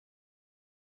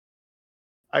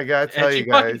 I gotta And tell she you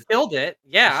fucking guys, killed it.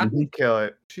 she Yeah. did kill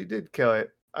it. She did kill it.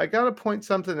 I gotta point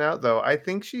something out though. I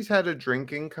think she's had a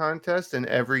drinking contest in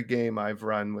every game I've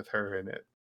run with her in it.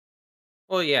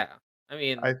 Well, yeah. I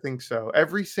mean, I think so.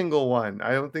 Every single one.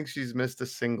 I don't think she's missed a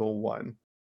single one.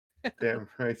 Damn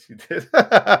right she did.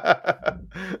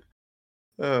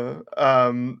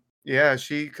 Yeah,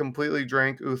 she completely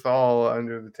drank Uthal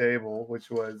under the table,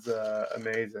 which was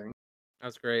amazing. that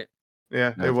was great. Yeah,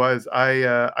 it No. was.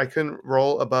 I couldn't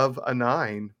roll above a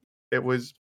 9. It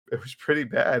was pretty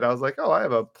bad. I was like, "Oh, I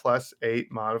have a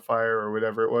 +8 modifier," or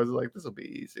whatever it was, like, "This'll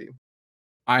be easy."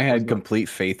 I Was had not complete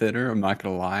faith in her. I'm not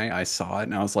gonna lie. I saw it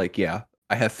and I was like, yeah,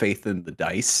 I have faith in the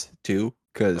dice too,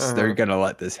 because they're Uh-huh. gonna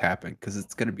let this happen because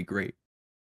it's gonna be great.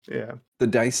 Yeah, The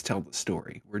dice tell the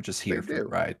story. We're just they here for the do.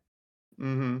 ride.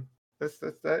 Mhm.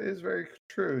 That is very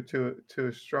true to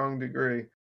a strong degree.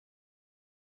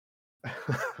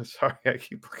 Sorry, I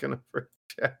keep looking over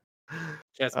chat.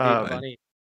 Just being Um, But funny.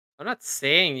 I'm not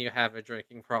saying you have a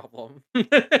drinking problem,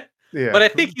 but yeah. I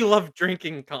think you love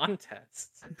drinking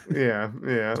contests. Yeah,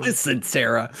 yeah. listen,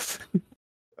 Sarah.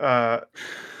 Uh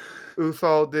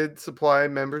Uthal did supply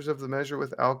members of the measure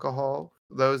with alcohol,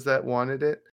 those that wanted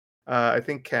it. I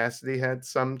think Cassidy had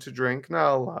some to drink,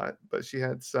 not a lot, but she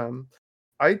had some.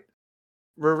 I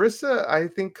Rarissa, I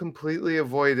think, completely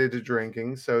avoided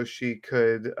drinking so she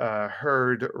could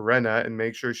herd Rena and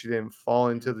make sure she didn't fall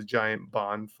into Mhm. the giant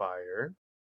bonfire.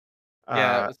 Yeah,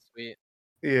 it Uh, was sweet.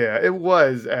 yeah, it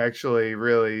was actually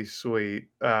really sweet.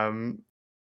 Tim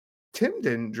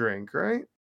didn't drink, right?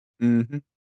 Hmm.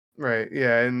 Right,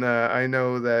 yeah, and, I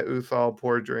know that Uthal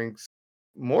poured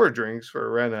more drinks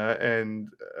for Rena and,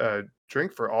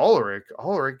 drink for Ulrich.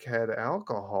 Ulrich had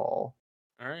alcohol.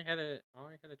 I already had a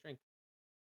drink.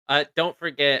 Don't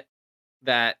forget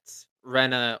that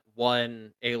Rena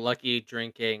won a lucky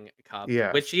drinking cup, which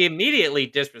Yes. she immediately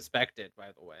disrespected,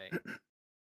 by the way.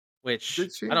 Which Did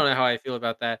I she? don't know how I feel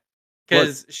about that Look,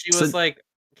 because she was sen- like,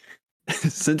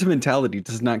 sentimentality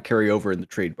does not carry over in the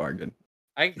trade bargain,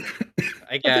 I, I I think it's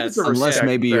a guess, unless yeah. respect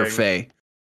maybe you're thing. Faye.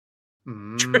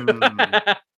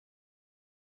 Mm.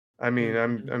 I mean,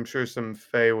 Mhm. I'm sure some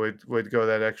Fae would go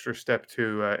that extra step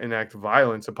to, enact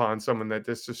violence upon someone that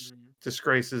Mhm.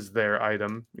 disgraces their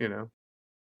item,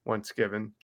 once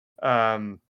given.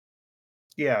 Um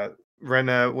Yeah,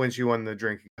 Rena, when she won the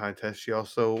drinking contest, she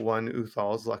also won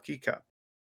Uthal's lucky cup.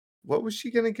 What was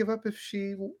she gonna give up if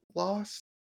she lost?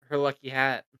 Her lucky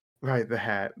hat. Right, the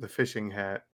hat, the fishing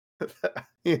hat.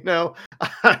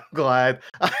 I'm glad.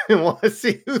 I didn't want to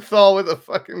see Uthal with a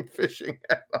fucking fishing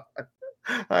hat on.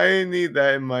 I need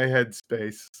that in my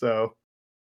headspace. So,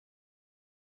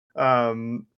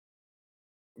 um,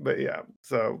 but yeah,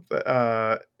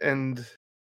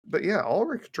 but yeah,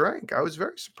 Ulrich drank. I was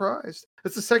very surprised.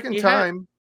 It's the second He had, time.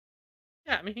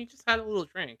 yeah. I mean, he just had a little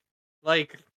drink.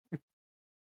 Like,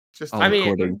 Just a I All little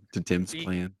mean, bit. according to Tim's he,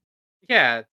 plan.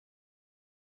 yeah.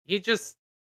 He just.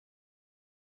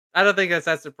 I don't think that's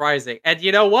that surprising. And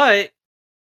you know what?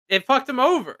 It fucked him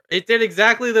over. It did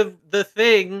exactly the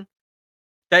thing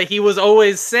that he was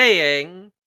always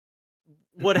saying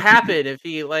would happen if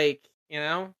he like,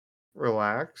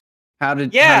 Relax. How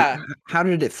did how yeah, how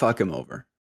did it fuck him over?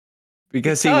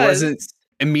 Because he because wasn't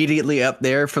immediately up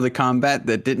there for the combat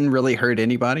that didn't really hurt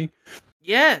anybody?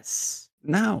 yes.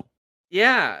 No.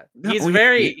 Yeah. No,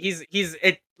 we He's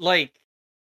it like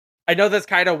I know that's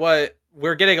kind of what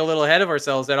we're getting a little ahead of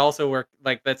ourselves and also we're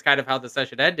like that's kind of how the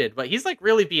session ended, but he's like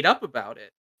really beat up about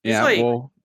it. He's yeah, like,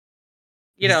 well,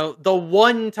 he's the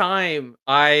one time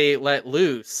I let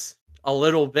loose a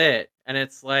little bit and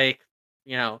it's like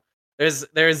you know,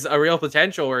 there's a real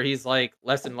potential where he's like,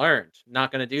 lesson learned,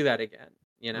 not gonna do that again.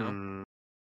 You know. Mm.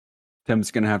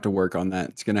 Tim's gonna have to work on that.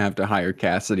 It's gonna have to hire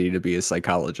Cassidy to be a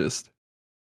psychologist.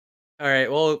 All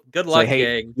right. Well, good Say, luck,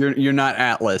 hey, gang. you're not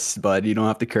Atlas, bud. You don't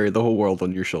have to carry the whole world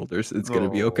on your shoulders. It's gonna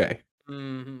be Oh. okay.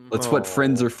 Mhm. That's what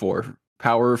friends Oh. are for.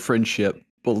 Power of friendship.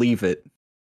 Believe it.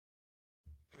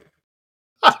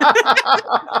 That's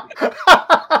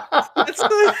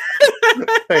good.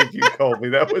 Thank you, Colby.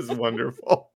 That was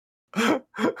wonderful.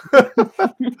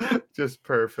 Just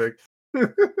perfect.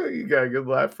 You got a good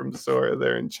laugh from Sora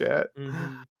there in chat.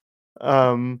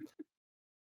 Mhm.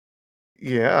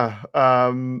 Yeah.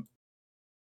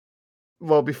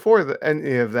 Well, before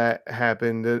any of that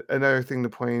happened, another thing to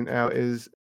point out is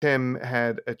Tim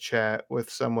had a chat with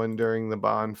someone during the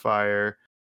bonfire,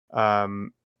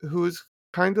 who's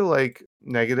kind of like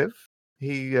negative.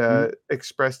 He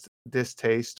expressed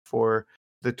distaste for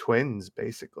the twins,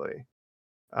 basically,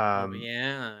 Oh um,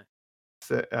 yeah.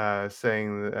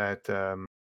 saying that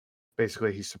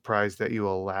basically he's surprised that you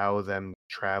allow them to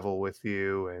travel with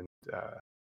you, and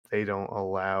they don't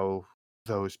allow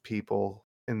those people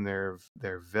in their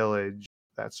village,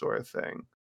 that sort of thing.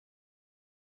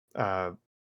 Uh,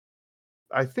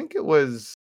 I think it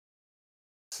was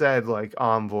said like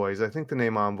envoys. I think the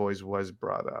name envoys was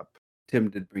brought up. Tim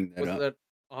did bring that Was up. that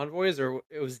envoys or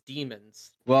it was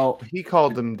demons? Well, He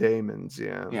called them daemons.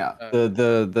 Yeah. yeah, Oh.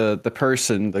 the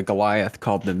person, the Goliath,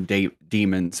 called them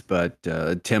demons, but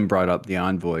Tim brought up the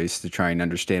envoys to try and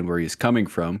understand where he's coming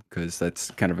from, because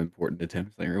that's kind of important to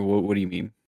Tim. Like, what do you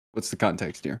mean? What's the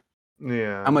context here?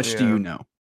 Yeah. How much do yeah, you know?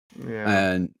 Yeah.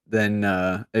 And then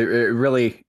it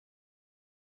really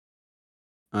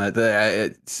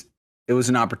it was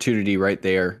an opportunity right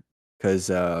there,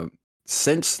 because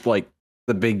since like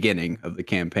the beginning of the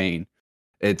campaign,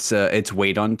 it's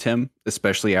weighed on Tim,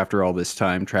 especially after all this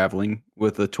time traveling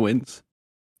with the twins,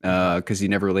 because he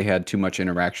never really had too much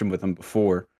interaction with them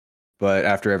before. But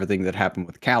after everything that happened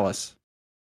with Callus,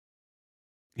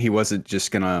 he wasn't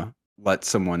just gonna let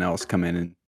someone else come in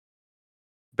and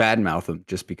badmouth them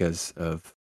just because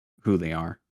of who they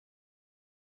are.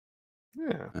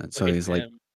 Yeah. So Look at he's like,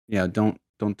 Tim. yeah, don't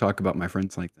talk about my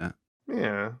friends like that.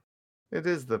 Yeah. It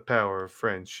is the power of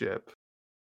friendship.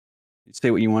 You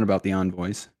say what you want about the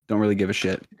envoys. Don't really give a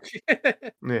shit. Yeah,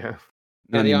 Yeah.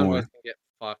 Not the envoys anymore. can get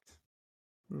fucked.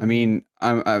 I mean,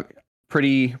 I'm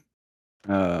pretty.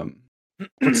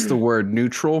 What's the word?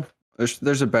 Neutral.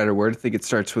 There's a better word. I think it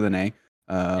starts with an A.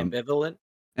 Ambivalent.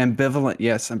 Ambivalent.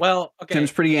 Yes, Well, okay.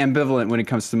 Tim's pretty ambivalent when it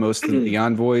comes to most of the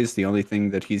envoys. The only thing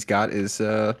that he's got is,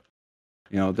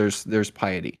 there's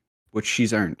piety, which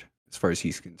she's earned as far as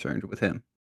he's concerned with him.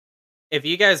 If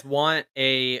you guys want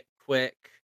a quick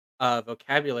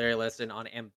vocabulary lesson on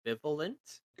ambivalent,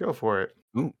 Go for it.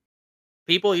 Ooh.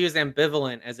 people use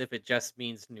ambivalent as if it just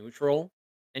means neutral,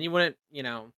 and you wouldn't,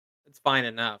 it's fine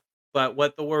enough. But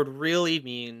what the word really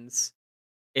means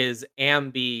is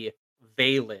ambivalent,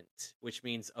 which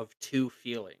means of two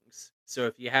feelings. So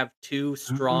if you have two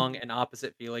strong and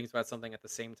opposite feelings about something at the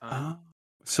same time,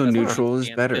 So that's neutral is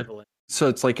considered better. ambivalent. So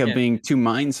it's like Yeah. being two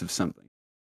minds of something,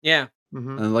 Yeah,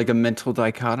 like a mental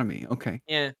dichotomy. Okay.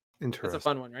 yeah, that's a Interesting.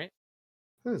 fun one, right?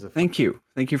 That is a Thank you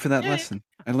for that Yeah. lesson.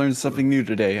 I learned something new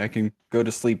today. I can go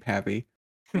to sleep happy.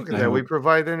 Look at I that. We hope.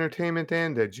 provide entertainment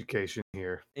and education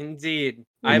here. Indeed,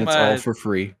 And it's all for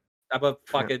free. I'm a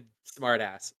fucking smart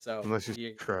ass. So Unless you you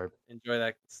subscribe. enjoy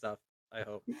that stuff, I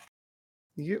hope.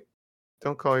 You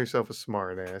don't call yourself a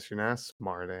smart ass. You're not a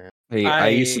smart ass. Hey, I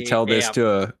used to tell this am.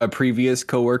 to a previous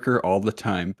coworker all the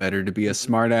time. Better to be a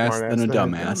smart ass than a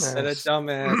dumbass. And a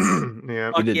dumbass.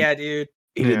 Yeah. Fuck didn't- yeah, dude.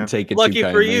 He Yeah. didn't take it Lucky too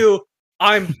for kindly. you,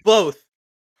 I'm both.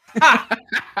 Ha!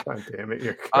 God damn it.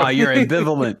 You're You're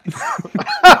ambivalent.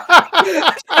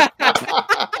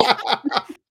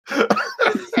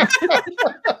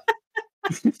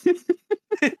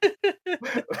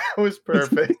 That was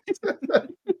perfect.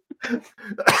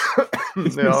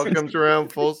 It all comes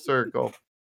around full circle.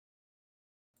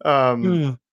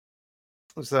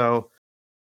 So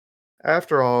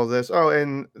after all this,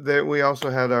 and we also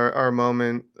had our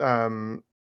moment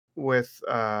with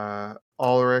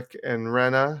Ulrich and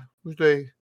Renna.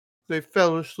 They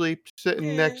fell asleep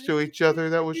sitting next to each other.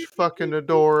 That was fucking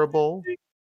adorable.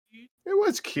 It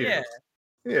was cute. Yeah.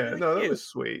 Yeah, no, that cute. was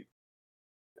sweet.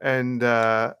 And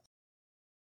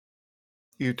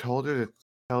you told her to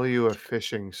tell you a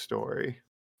fishing story.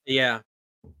 Yeah.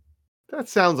 That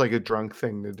sounds like a drunk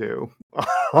thing to do,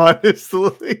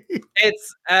 honestly.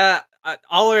 It's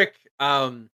Ulrich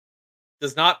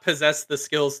does not possess the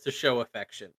skills to show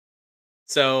affection.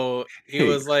 So he Hey,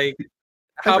 was like,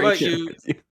 how about Rachel, you?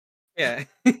 Yeah.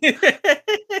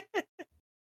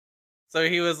 So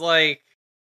he was like,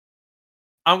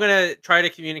 I'm gonna try to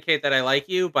communicate that I like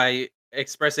you by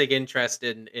expressing interest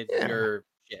in Yeah, your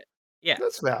shit. Yeah.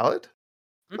 that's valid.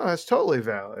 Mhm. No, that's totally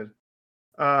valid.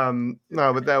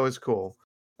 No, but that was cool.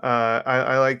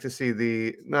 I like to see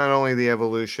the not only the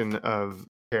evolution of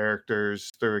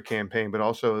characters through a campaign, but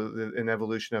also an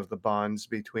evolution of the bonds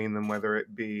between them, whether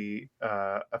it be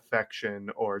affection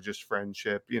or just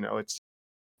friendship.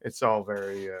 It's all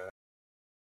very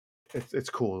it's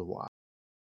cool to watch.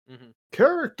 Mhm.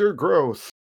 Character growth.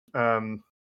 Um,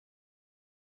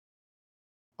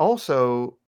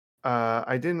 Also,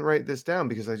 I didn't write this down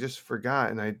because I just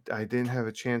forgot and I didn't have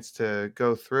a chance to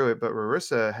go through it. But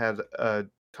Marissa had a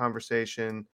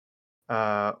conversation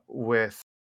with,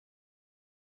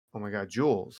 oh my God,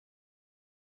 Jules,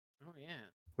 Oh yeah.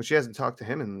 which she hasn't talked to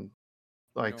him in In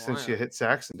like a since she while. hit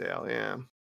Saxondale. Yeah.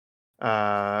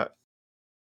 Uh,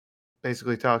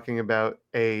 Basically talking about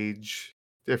age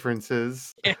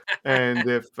differences and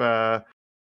if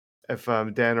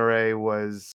Danaray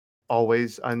was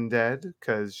always undead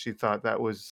because she thought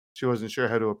she wasn't sure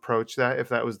how to approach that if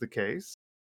that was the case.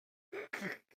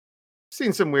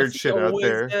 Seen some Was weird he shit out always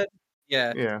there. dead?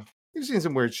 Yeah. Yeah. You've seen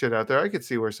some weird shit out there. I could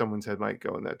see where someone's head might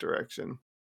go in that direction.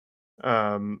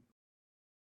 Um,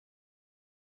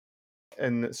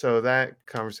 and so that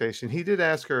conversation, he did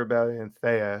ask her about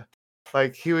Anthea.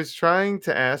 Like he was trying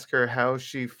to ask her how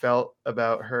she felt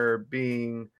about her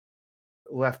being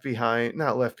left behind,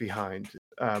 not left behind,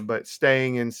 but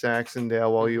staying in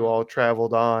Saxondale while you Mhm. all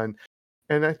traveled on.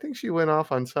 And I think she went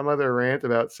off on some other rant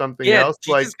about something Yeah, else.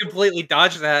 she Like, just completely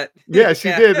dodged that. yeah, she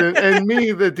Yeah. did. And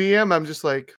me, the DM, I'm just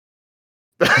like,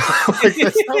 like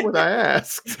that's not what I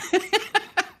asked.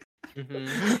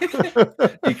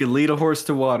 Mhm. You can lead a horse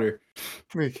to water,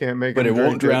 We can't make but him it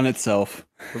won't drink it. drown itself.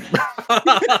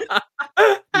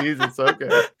 Jesus, okay.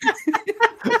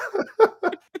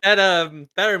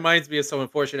 That reminds me of some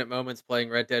unfortunate moments playing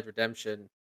Red Dead Redemption.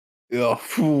 Oh,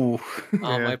 phew. Oh,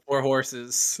 Yeah. my poor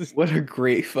horses. What a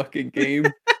great fucking game.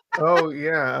 Oh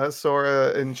yeah,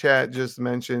 Sora in chat just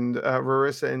mentioned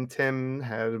Marissa and Tim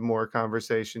had more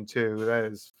conversation too. That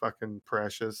is fucking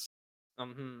precious.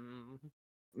 Mhm.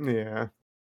 Yeah,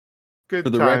 For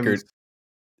good the times. record,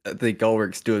 I think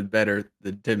Ulrich's doing better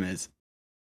than Tim is.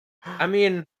 I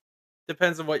mean,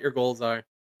 depends on what your goals are.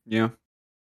 Yeah.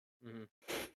 Mhm.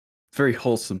 Very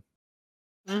wholesome,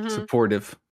 Mhm.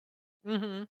 supportive.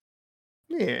 Mhm.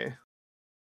 Yeah,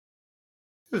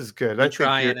 this is good. You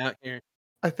trying out here.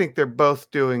 I think they're both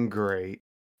doing great.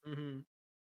 Mhm.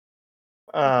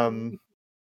 Um, Mhm.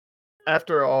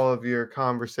 After all of your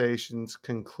conversations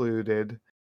concluded,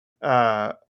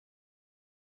 uh,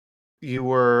 you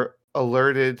were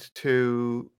alerted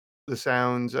to the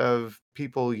sounds of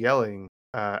people yelling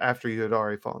after you had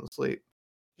already fallen asleep.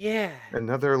 Yeah.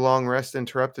 Another long rest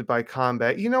interrupted by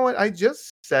combat. You know what? I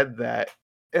just said that,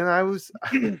 and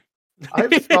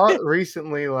I've thought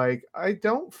recently, like, I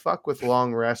don't fuck with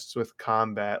long rests with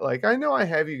combat. Like, I know I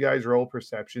have you guys roll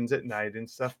perceptions at night and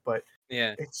stuff, but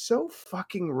Yeah. it's so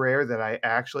fucking rare that I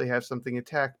actually have something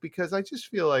attack because I just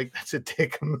feel like that's a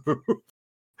dick move.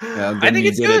 Yeah, I then think you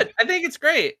it's did it good. I think it's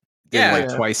great. did it like Yeah.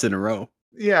 Yeah. twice in a row.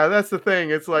 Yeah, that's the thing.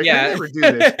 It's like I Yeah. never do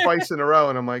this twice in a row,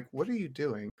 and I'm like, what are you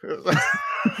doing?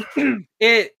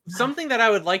 It something that I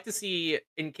would like to see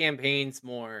in campaigns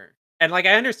more. And like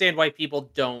I understand why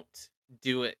people don't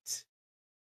do it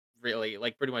really,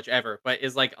 like pretty much ever, but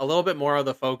is like a little bit more of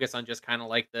the focus on just kind of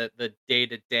like the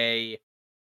day-to-day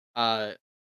uh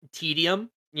tedium,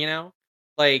 you know?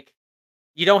 Like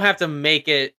you don't have to make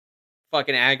it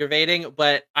fucking aggravating,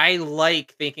 but I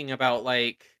like thinking about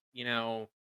like,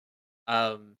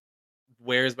 um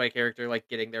where's my character like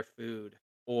getting their food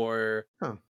or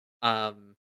Huh.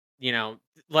 um you know,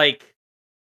 like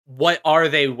what are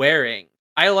they wearing?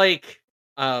 I like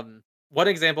one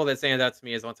example that stands out to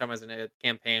me is one time I was in a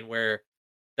campaign where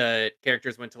the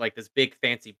characters went to like this big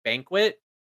fancy banquet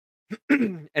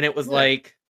and it was Yeah.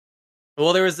 like,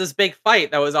 well, there was this big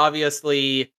fight that was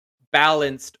obviously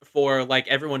balanced for like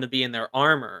everyone to be in their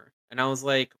armor. And I was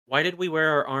like, why did we wear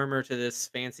our armor to this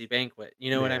fancy banquet?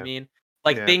 You know what I Yeah. mean?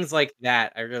 Like Yeah. things like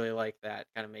that. I really like that.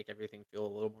 Kind of make everything feel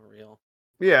a little more real.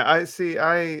 Yeah, I see.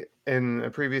 I in a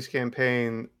previous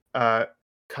campaign,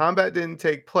 combat didn't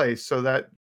take place, so that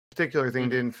particular thing Hmm.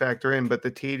 didn't factor in. But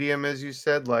the tedium, as you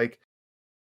said, like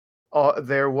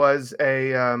there was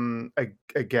a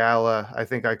gala. I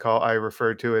think I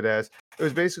referred to it as. It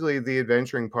was basically the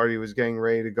adventuring party was getting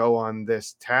ready to go on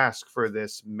this task for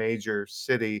this major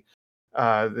city.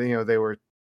 They were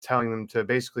telling them to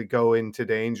basically go into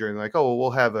danger and like, oh, well,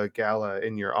 we'll have a gala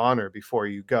in your honor before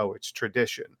you go. It's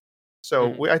tradition.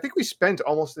 So Hmm. I think we spent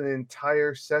almost an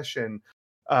entire session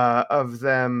of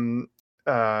them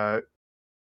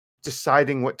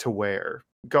deciding what to wear,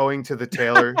 going to the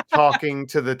tailor, talking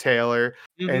to the tailor,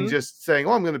 and Mhm. just saying,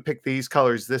 "Oh, I'm going to pick these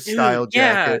colors, this Dude, style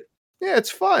yeah. jacket." Yeah, it's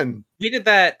fun. We did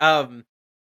that,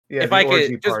 Yeah, if the I could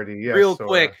orgy just party. Yes, real Sora.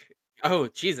 quick. Oh,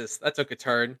 Jesus, that took a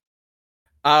turn.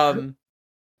 Um,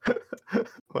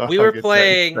 Well, we I'll were get to that in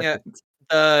playing a second.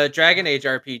 the Dragon Age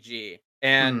RPG,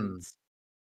 and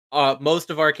Hmm. most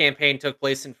of our campaign took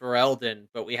place in Ferelden,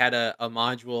 but we had a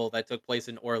module that took place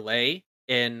in Orlais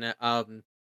in,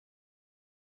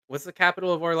 what's the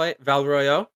capital of Orlais? Val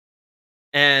Royeaux?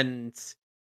 And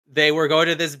they were going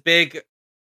to this big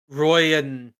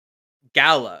Royan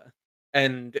gala,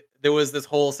 and there was this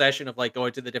whole session of, like,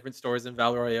 going to the different stores in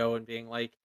Val Royeaux and being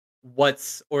like,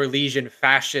 "What's Orlesian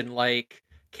fashion like?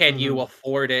 Can you Hmm.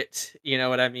 afford it?" You know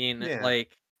what I mean? Yeah.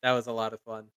 Like, that was a lot of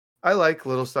fun. I like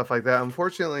little stuff like that.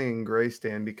 Unfortunately, in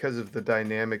Greystan, because of the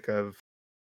dynamic of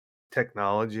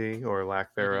technology or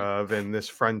lack Mhm. thereof in this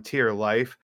frontier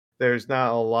life, there's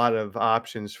not a lot of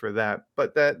options for that.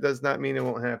 But that does not mean it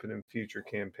won't happen in future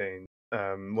campaigns.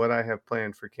 What I have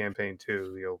planned for campaign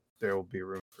 2, there will be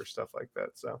room for stuff like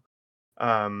that. So,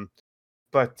 um,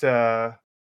 but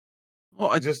Well,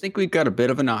 I just think we've got a bit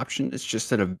of an option. It's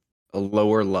just at a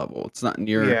lower level. It's not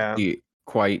near yeah, the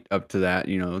quite up to that.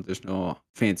 There's no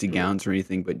fancy gowns or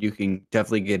anything, but you can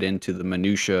definitely get into the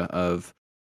minutia of,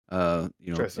 the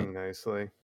dressing nicely.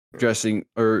 Yeah. dressing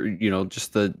or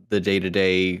just the day to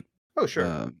day. Oh, sure.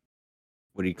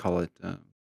 What do you call it?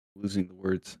 Losing the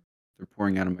words. They're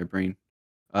pouring out of my brain.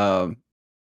 Um,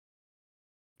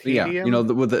 but yeah,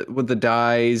 Tedium. with the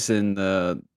dyes and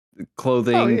the Oh,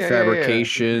 clothing yeah, yeah, yeah.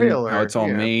 fabrication, how Tailor. it's all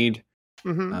Yeah. made.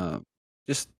 Hmm. Uh,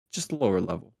 just lower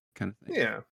level kind of thing.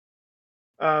 Yeah.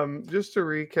 Just to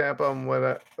recap on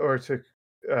or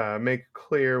to make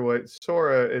clear what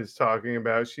Sora is talking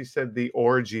about, she said the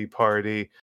orgy party.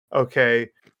 Okay,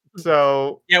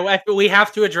 so Yeah, we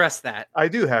have to address that. I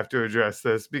do have to address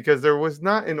this because there was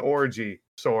not an orgy,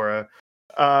 Sora.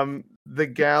 The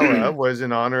gala was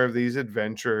in honor of these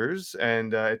adventurers,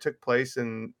 and it took place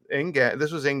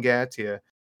this was in Gatia,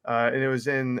 and it was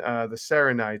in the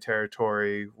Serenai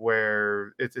territory,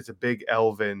 where it's a big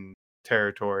elven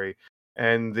territory,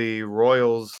 and the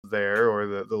royals there, or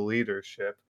the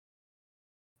leadership.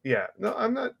 Yeah, no,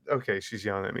 I'm not okay. She's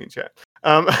yelling at me in chat.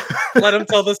 Let him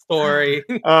tell the story.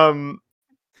 um,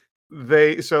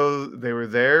 they were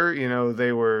there,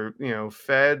 they were,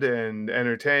 fed and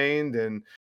entertained, and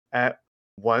at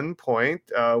one point,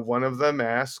 one of them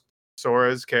asked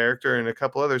Sora's character and a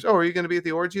couple others, "Oh, are you going to be at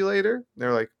the orgy later?" And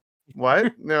they're like, "What?"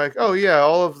 And they're like, "Oh yeah,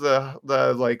 all of the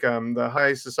like the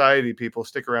high society people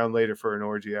stick around later for an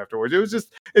orgy afterwards."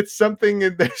 It's something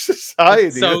in their It's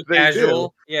society so that they do.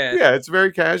 casual. Yeah, Yeah, it's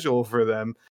very casual for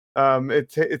them.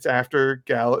 It's after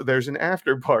gala. There's an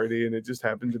after party, and it just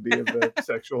happened to be of a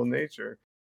sexual nature.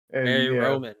 And very yeah,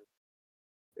 Roman.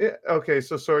 okay.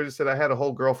 So Sora just said I had a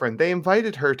whole girlfriend. They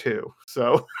invited her too.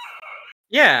 So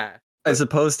Yeah. As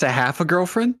opposed to half a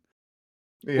girlfriend?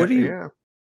 yeah, What do you yeah. what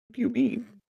do you mean?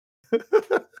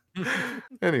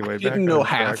 Anyway, I back didn't know on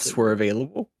track. halves were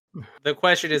available. The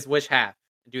question is which half?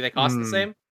 Do they cost the Hmm.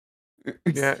 same?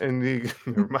 Yeah, and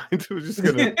never mind. We're just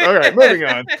gonna. All right, moving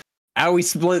on. How are we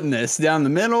splitting this? Down the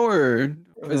middle, or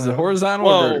is it horizontal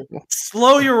or Whoa. vertical?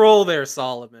 Slow your roll there,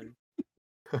 Solomon.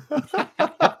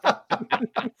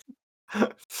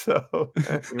 So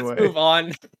Let's anyway, move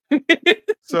on.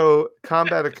 so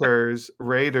combat occurs.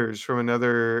 Raiders from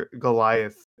another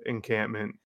Goliath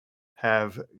encampment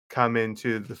have come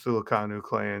into the Fulakanu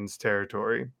clan's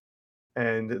territory,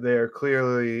 and they are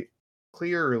clearly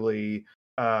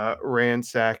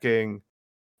ransacking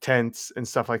tents and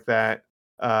stuff like that.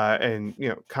 And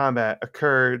combat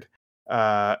occurred,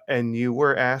 and you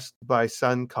were asked by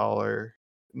Suncaller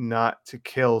not to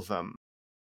kill them.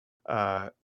 Uh,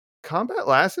 Combat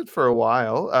lasted for a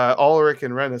while. Ulrich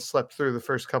and Rena slept through the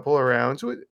first couple of rounds. I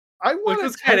Which want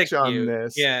was to kinda touch on cute.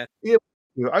 this. Yeah. Yeah,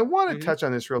 I want to Mhm. touch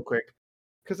on this real quick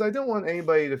because I don't want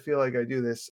anybody to feel like I do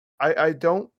this. I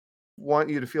don't want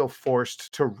you to feel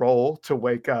forced to roll to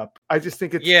wake up. I just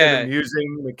think it's an Yeah.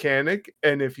 amusing mechanic,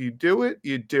 and if you do it,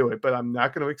 you do it. But I'm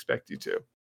not going to expect you to.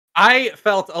 I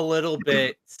felt a little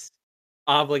bit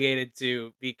obligated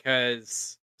to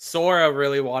because Sora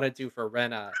really wanted to for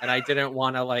Rena, and I didn't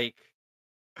wanna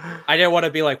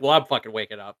be like, "Well, I'm fucking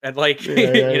waking up," and, like, Yeah,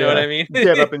 yeah, you know what yeah. I mean?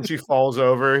 Get up and she falls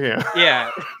over. Yeah. Yeah.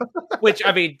 Which,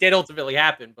 I mean, did ultimately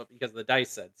happen, but because the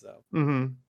dice said so. Hmm.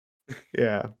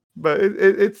 Yeah, but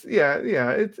it's yeah,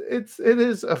 it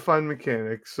is a fun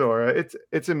mechanic, Sora.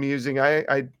 It's amusing.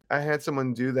 I had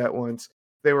someone do that once.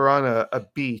 They were on a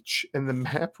beach, and the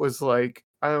map was like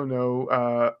I don't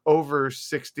know, over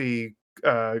 60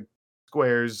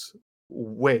 squares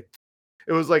width.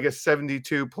 It was like a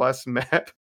 72 plus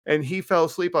map. And he fell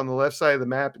asleep on the left side of the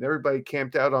map, and everybody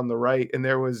camped out on the right, and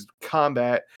there was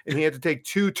combat, and he had to take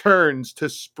 2 turns to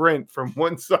sprint from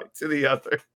one side to the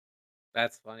other.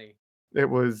 That's funny. It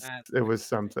was That's it was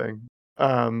funny.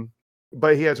 something.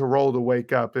 But he had to roll to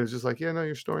wake up. It was just like, yeah, no,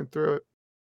 you're storming through it.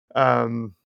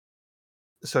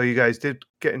 So you guys did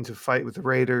get into a fight with the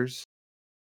raiders,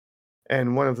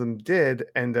 and one of them did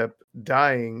end up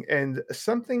dying, and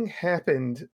something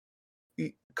happened,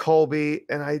 Colby,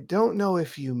 and I don't know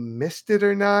if you missed it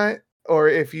or not, or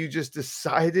if you just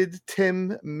decided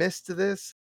Tim missed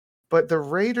this. But the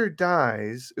raider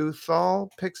dies. Uthal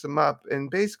picks him up and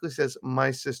basically says,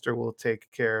 "My sister will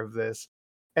take care of this."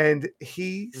 And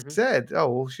he Mhm. said, "Oh,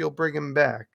 well, she'll bring him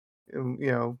back. He'll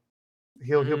be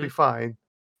Mhm. fine."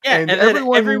 Yeah, And and then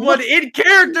everyone everyone looked, in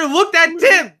character looked at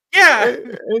Tim. Yeah.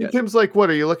 and Yeah. Tim's like, "What,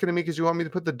 are you looking at me because you want me to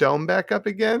put the dome back up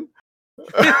again?"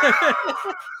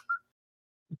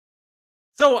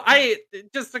 So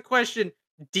just a question,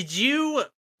 did you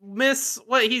miss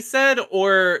what he said,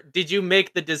 or did you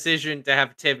make the decision to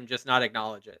have Tim just not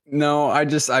acknowledge it? No,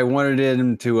 I wanted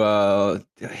him to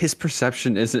his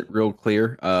perception isn't real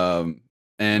clear.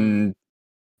 And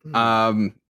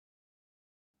um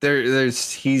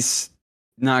he's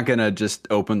not gonna just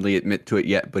openly admit to it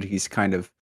yet, but he's kind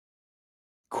of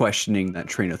questioning that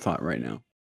train of thought right now.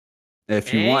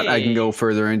 If you want, I can go Hey.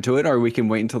 further into it, or we can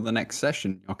wait until the next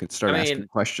session. Y'all can I start mean, asking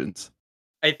questions.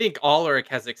 I think Ulrich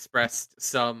has expressed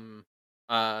some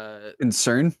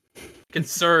Concern?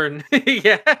 concern.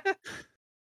 Yeah.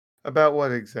 About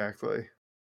what exactly?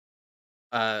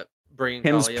 Uh Bringing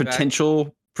Him's Talia back.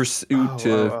 potential pursuit Oh,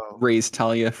 to oh, oh. raise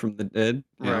Talia from the dead.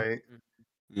 Yeah. Right,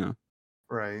 Yeah.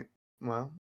 right.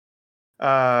 Well,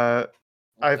 I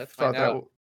Let's thought find that, out.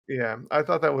 yeah, I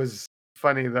thought that was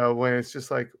funny though, when it's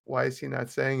just like, why is he not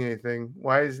saying anything?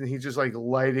 Why isn't he just like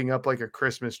lighting up like a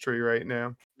Christmas tree right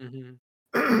now? Mhm.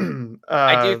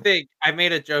 I do uh, think I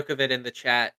made a joke of it in the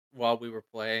chat while we were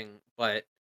playing, but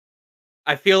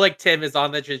I feel like Tim is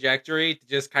on the trajectory to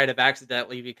just kind of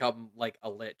accidentally become like a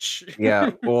lich.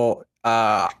 Yeah. Well,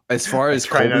 as far I as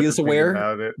try Colby not to is think aware,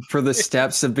 about it. for the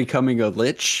steps of becoming a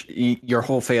lich, your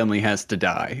whole family has to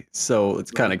die. So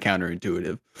it's kind of Right.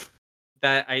 counterintuitive.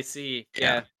 That I see. Yeah.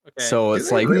 Yeah. Okay. So Do it's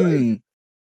they like, really?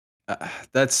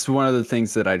 that's one of the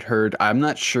things that I'd heard. I'm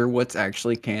not sure what's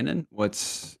actually canon.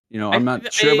 I'm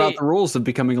not sure about I the rules of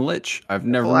becoming a lich. I've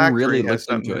never really Phylactery has looked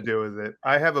something into to it. do with it.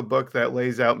 I have a book that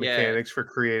lays out yeah. mechanics for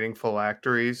creating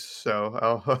phylacteries, so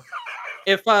I'll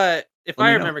If Let I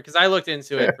me know. remember, because I looked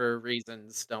into it for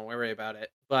reasons, don't worry about it.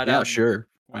 But Yeah, sure.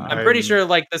 Why not? I'm pretty I'm sure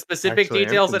like the specific actually am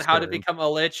details on how to concerned. become a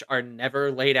lich are never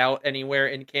laid out anywhere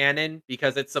in canon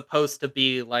because it's supposed to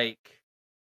be like,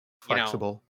 you know,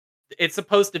 Flexible. it's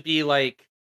supposed to be like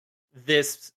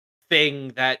this thing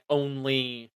that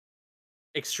only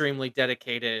extremely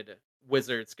dedicated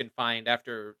wizards can find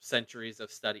after centuries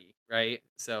of study, right?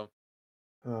 So,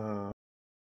 Uh,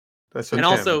 that's so and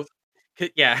Tim. also,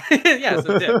 yeah, yeah.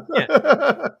 So Tim,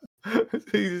 yeah,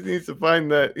 He just needs to find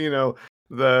that,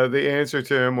 the answer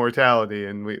to immortality,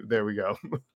 and there we go.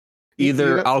 You, you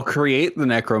Either know, I'll create the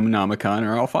Necronomicon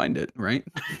or I'll find it, right?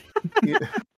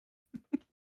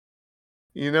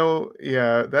 you,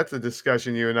 yeah, that's a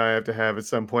discussion you and I have to have at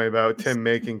some point about Tim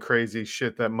making crazy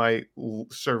shit that might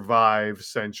survive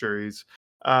centuries.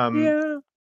 Um, Yeah.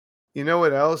 you know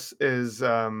what else is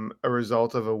a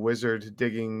result of a wizard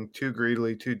digging too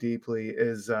greedily, too deeply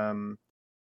is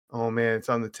oh man, it's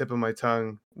on the tip of my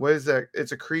tongue. What is that?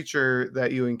 It's a creature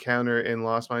that you encounter in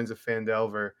Lost Mines of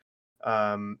Phandelver.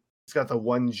 It's got the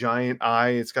one giant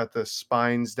eye. It's got the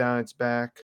spines down its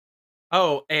back.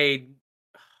 Oh, a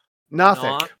Nothic.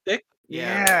 Gnostic?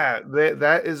 Yeah. Yeah,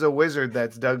 that is a wizard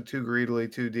that's dug too greedily,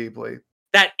 too deeply.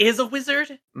 That is a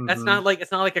wizard? That's Hmm. not like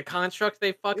it's not like a construct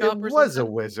they fuck It up or was a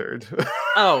something? wizard.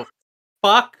 Oh,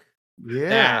 fuck that,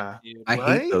 Yeah, dude. I hate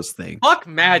right? those things. Fuck I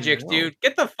magic, know. dude.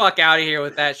 Get the fuck out of here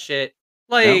with that shit.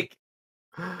 Yeah. Like,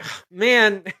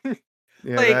 man,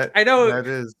 Yeah, like that I know that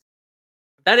is.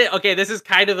 that is okay, this is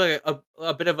kind of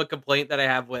a bit of a complaint that I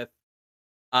have with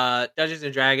Dungeons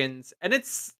and Dragons, and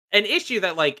it's an issue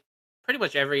that like pretty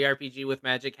much every RPG with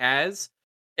magic has,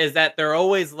 is that they're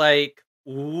always like,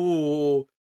 ooh,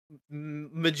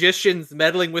 magicians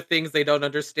meddling with things they don't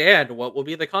understand. What will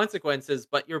be the consequences?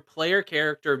 But your player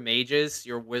character mages,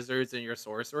 your wizards, and your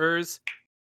sorcerers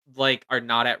like are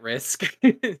not at risk.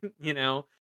 you know,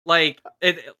 like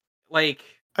like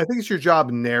I think it's your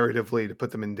job narratively to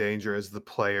put them in danger as the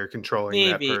player controlling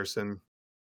that maybe. person.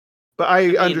 But I I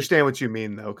mean, understand what you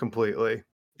mean, though, completely.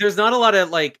 there's not a lot of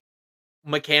like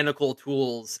mechanical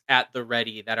tools at the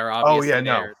ready that are Oh yeah, obviously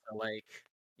no. there to like,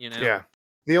 you know? Yeah.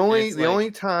 The And only it's the like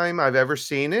only time I've ever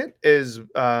seen it is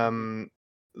mhm.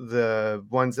 the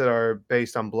ones that are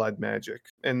based on blood magic.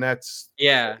 And that's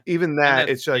Yeah. even And that,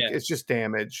 that's it's like yeah. it's just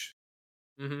damage.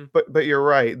 Mhm. But you're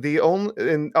right. The only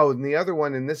and the other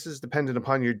one, and this is dependent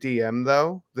upon your DM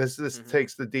though. This Mhm.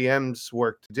 takes the DM's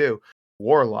work to do.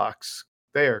 Warlocks,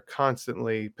 they are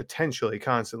potentially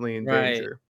constantly in Right.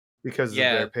 danger because of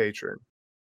their Yeah. patron.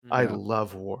 I Mhm. Yeah.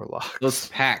 love Those warlocks.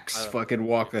 packs Uh, fucking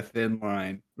walk a thin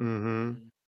line. Hmm. mhm.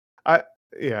 I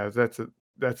yeah, that's a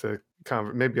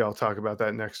maybe I'll talk about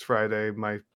that next Friday.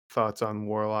 My thoughts on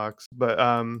warlocks. But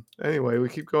anyway, we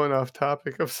keep going off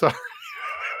topic. I'm sorry.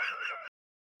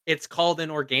 It's called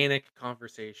an organic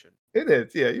conversation. It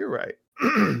is. Yeah, you're right.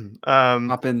 um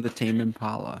Hop in the Tame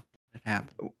Impala. It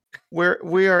happened.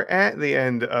 we are at the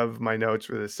end of my notes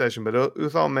for this session, but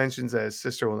Uthal mentions that his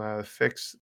sister will now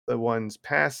fix the ones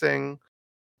passing,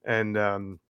 and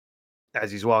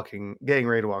as he's getting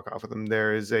ready to walk off with them,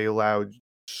 there is a loud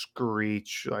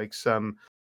screech, like some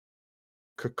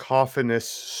cacophonous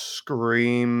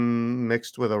scream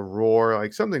mixed with a roar,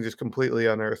 like something just completely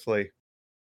unearthly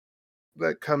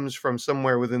that comes from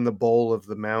somewhere within the bowl of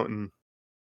the mountain.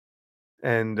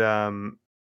 And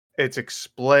it's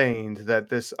explained that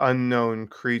this unknown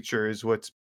creature is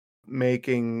what's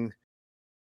making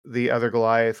the other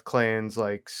Goliath clans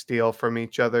like steal from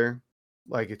each other.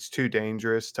 Like it's too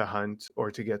dangerous to hunt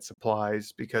or to get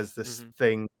supplies because this Mhm.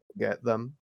 thing will get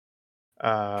them.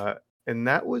 Uh, and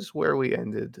that was where we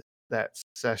ended that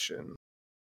session.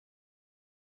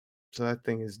 So that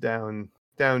thing is down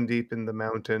deep in the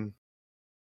mountain.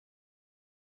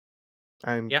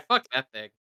 I'm Yeah, fuck that thing.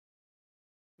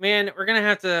 Man, we're gonna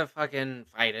have to fucking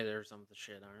fight it or some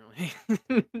shit, aren't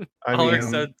we? I All are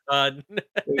so mean done.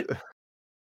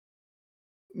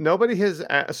 nobody has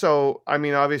so I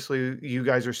mean obviously you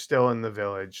guys are still in the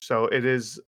village. So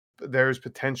there's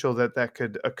potential that that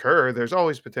could occur. There's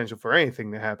always potential for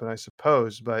anything to happen, I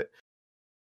suppose, but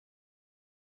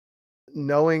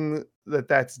knowing that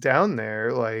that's down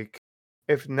there, like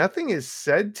if nothing is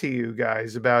said to you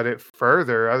guys about it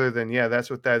further other than yeah, that's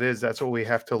what that is, that's what we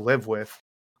have to live with.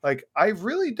 Like I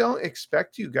really don't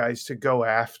expect you guys to go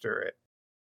after it.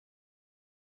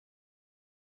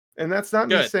 And that's not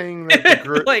me Good. saying that the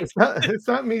group Like, it's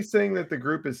not me saying that the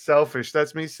group is selfish.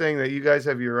 That's me saying that you guys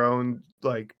have your own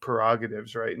like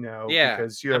prerogatives right now yeah,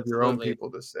 because you have your own absolutely.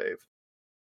 people to save.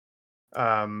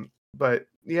 But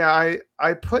yeah,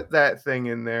 I put that thing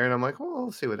in there and I'm like, well,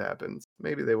 we'll see what happens.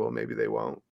 Maybe they will, maybe they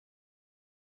won't.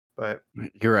 But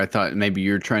Here, I thought maybe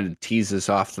you're trying to tease us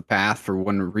off the path for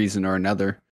one reason or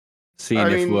another. I Seeing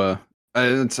if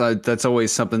mean, that's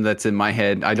always something that's in my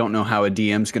head. I don't know how a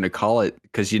DM's going to call it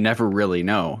because you never really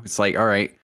know. It's like, all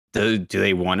right, do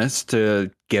they want us to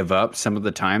give up some of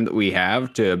the time that we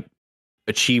have to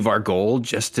achieve our goal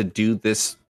just to do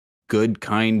this good,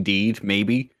 kind deed?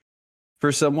 Maybe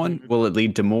for someone, Mhm. will it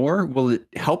lead to more? Will it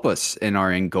help us in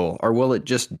our end goal, or will it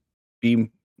just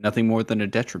be nothing more than a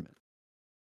detriment?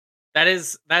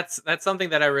 That's something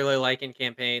that I really like in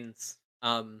campaigns.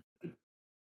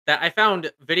 That I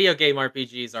found video game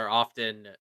RPGs are often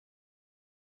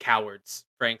cowards,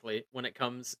 frankly, when it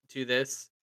comes to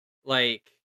this.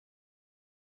 Like,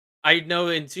 I know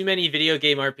in too many video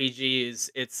game RPGs,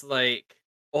 it's like,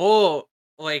 oh,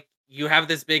 like you have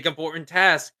this big important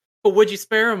task, but would you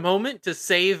spare a moment to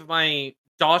save my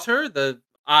daughter, the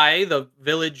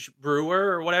village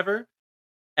brewer or whatever?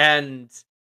 And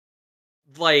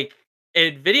like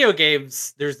in video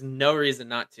games, there's no reason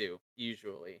not to,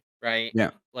 usually, right?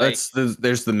 Yeah. Like,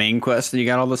 There's the main quest and you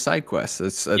got all the side quests.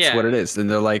 That's what yeah, it is. And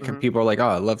they're like mhm, people are like, "Oh,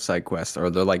 I love side quests," or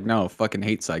they're like, "No, fucking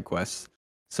hate side quests."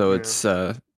 So yeah. it's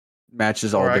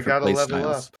matches Or all I different gotta play level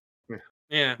styles. up.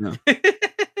 Yeah. yeah.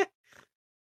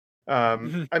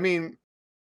 Yeah. I mean,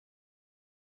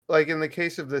 like in the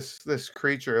case of this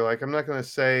creature, like I'm not gonna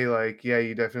say like, yeah,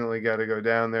 you definitely gotta go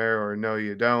down there or no,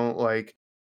 you don't. Like,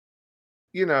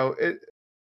 it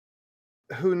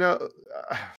who know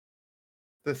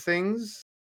the things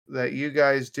that you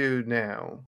guys do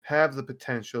now have the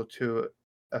potential to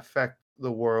affect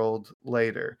the world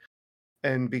later.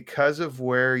 And because of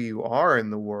where you are in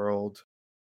the world,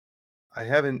 I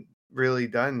haven't really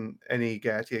done any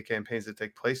Gatia campaigns that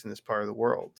take place in this part of the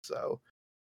world. So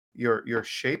you're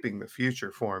shaping the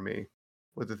future for me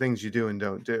with the things you do and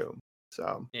don't do.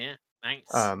 So Yeah, nice.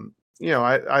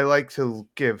 I like to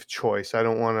give choice. I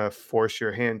don't want to force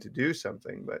your hand to do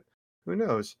something, but who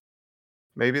knows?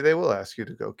 Maybe they will ask you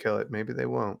to go kill it. Maybe they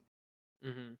won't.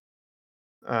 Mhm.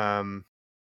 Um,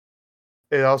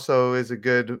 it also is a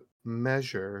good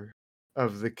measure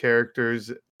of the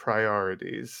characters'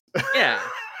 priorities. Yeah.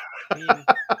 I mean,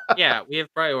 yeah, we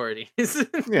have priorities.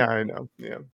 Yeah, I know.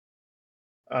 Yeah.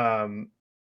 Um.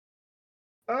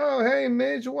 Oh, hey,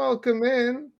 Midge, welcome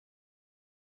in.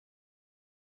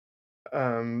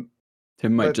 Um.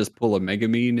 Tim might But just pull a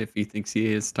Megamine if he thinks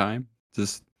he has time.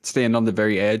 Just stand on the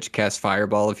very edge, cast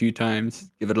Fireball a few times,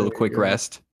 give it a there little you quick go.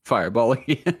 rest, Fireball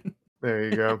again. There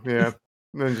you go. Yeah.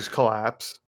 And then just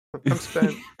collapse. I'm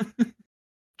spent.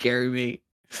 Carry me.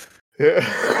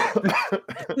 Yeah.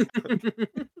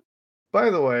 By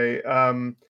the way,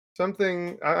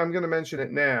 something I'm going to mention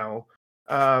it now.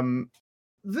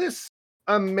 This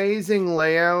amazing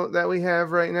layout that we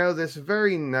have right now, this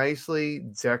very nicely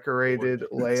decorated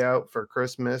layout for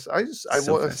Christmas. I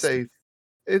So want to festive. say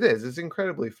it is. It's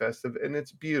incredibly festive and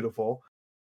it's beautiful.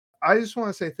 I just want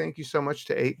to say thank you so much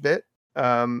to 8-Bit.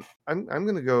 I'm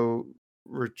going to go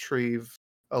retrieve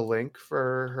a link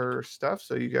for her stuff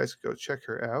so you guys can go check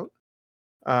her out.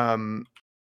 Um,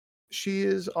 she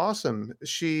is awesome.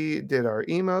 She did our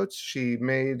emotes. She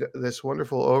made this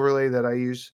wonderful overlay that I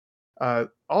use.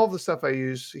 All the stuff I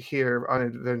use here on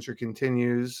Adventure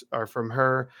Continues are from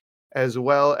her, as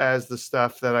well as the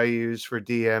stuff that I use for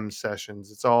DM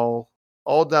sessions. It's all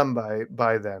done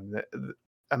by them.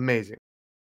 Amazing.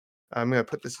 I'm gonna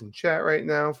put this in chat right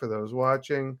now for those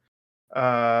watching.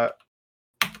 Uh,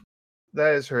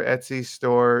 that is her Etsy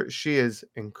store. She is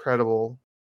incredible.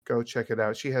 Go check it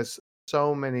out. She has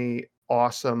so many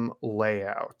awesome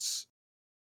layouts,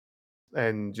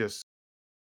 and just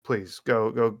please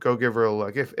go give her a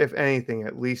look. If anything,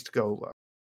 at least go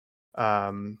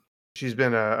look. She's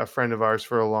been a friend of ours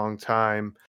for a long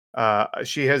time.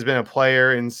 She has been a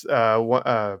player in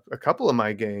a couple of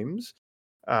my games.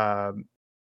 Um,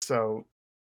 so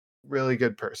really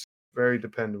good person, very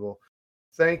dependable.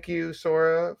 Thank you,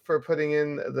 Sora, for putting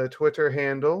in the Twitter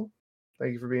handle.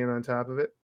 Thank you for being on top of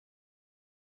it.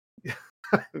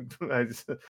 I just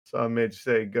saw Midge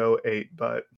say "Go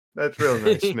 8-Butt." That's real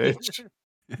nice, Midge.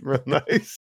 Real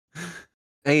nice.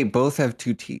 Hey, both have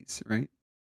two T's, right?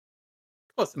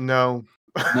 Close enough.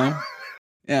 No. No?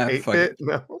 Yeah, fuck it.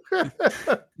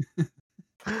 8-Bit?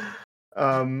 No.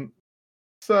 um.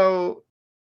 So,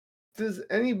 does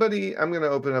anybody? I'm going to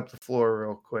open up the floor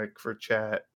real quick for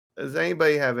chat. Does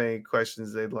anybody have any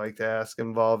questions they'd like to ask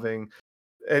involving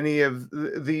any of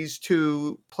these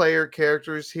two player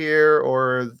characters here,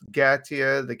 or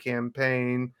Gatia, the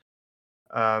campaign?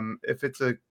 If it's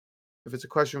a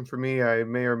question for me, I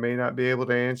may or may not be able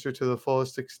to answer to the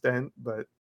fullest extent, but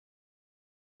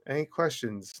any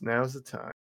questions, now's the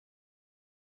time.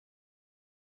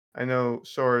 I know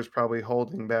Sora's probably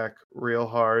holding back real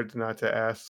hard not to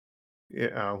ask,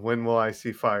 when will I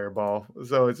see Fireball?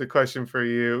 So it's a question for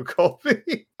you,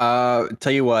 Colby.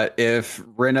 Tell you what, if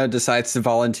Rena decides to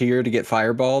volunteer to get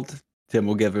fireballed, Tim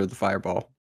will give her the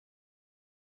fireball.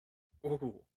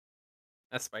 Ooh,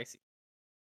 that's spicy.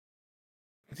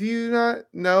 Do you not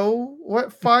know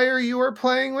what fire you are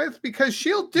playing with? Because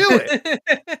she'll do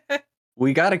it.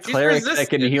 We got a She's cleric that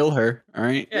can resistant. heal her. All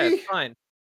right. Yeah, it's fine.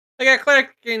 I got cleric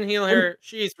can heal her.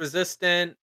 She's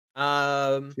resistant. She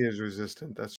is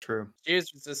resistant. That's true. She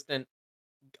is resistant.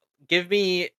 Give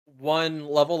me one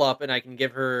level up, and I can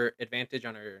give her advantage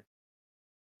on her.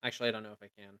 Actually, I don't know if I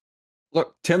can.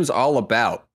 Look, Tim's all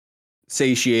about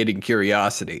satiating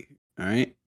curiosity. All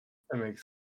right. That makes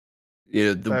You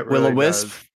know, the that will o really wisp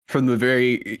does. from the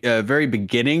very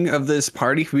beginning of this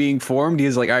party being formed.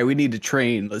 He's like, all right, we need to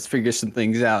train. Let's figure some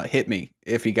things out. Hit me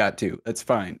if he got to. That's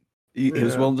fine. He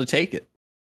was Yeah. willing to take it.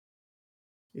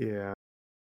 Yeah.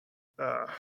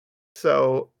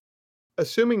 So,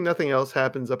 assuming nothing else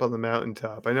happens up on the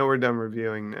mountaintop, I know we're done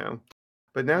reviewing now,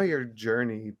 but now your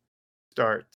journey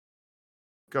starts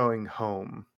going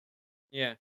home.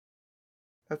 Yeah.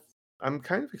 I'm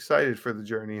kind of excited for the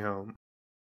journey home.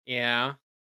 Yeah.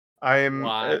 I am,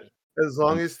 Why? as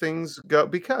long as things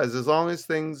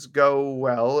go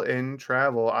well in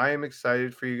travel, I am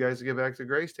excited for you guys to get back to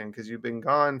Greystown because you've been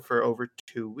gone for over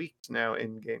 2 weeks now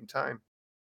in game time.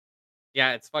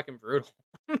 Yeah, it's fucking brutal.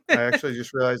 I actually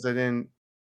just realized I didn't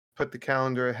put the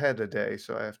calendar ahead a day,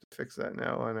 so I have to fix that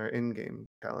now on our in-game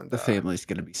calendar. The family's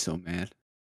gonna be so mad.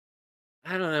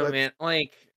 I don't know, Let's man.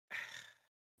 Like,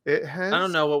 It I don't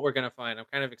has know what we're gonna find. I'm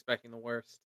kind of expecting the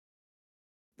worst.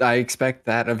 I expect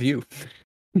that of you.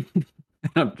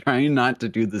 I'm trying not to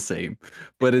do the same,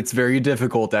 but it's very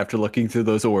difficult after looking through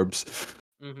those orbs.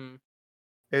 Mm-hmm.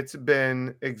 it's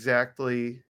been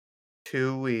exactly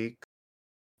 2 weeks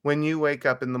when you wake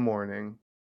up in the morning,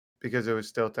 because it was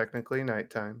still technically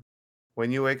nighttime.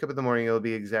 When you wake up in the morning, it'll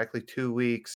be exactly 2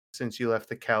 weeks since you left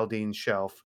the Chaldean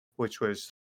Shelf, which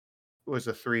was a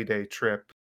 3-day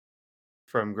trip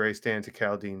from Greystand to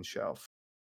Chaldean Shelf.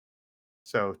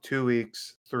 So 2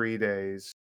 weeks, 3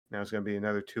 days. Now it's going to be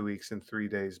another 2 weeks and 3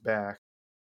 days back.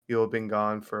 You'll have been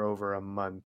gone for over a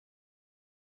month.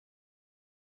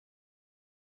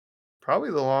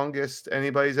 Probably the longest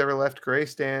anybody's ever left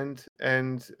Greystand,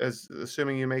 and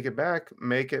assuming you make it back,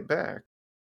 make it back.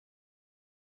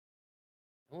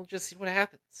 We'll just see what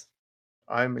happens.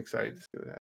 I'm excited to do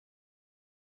that.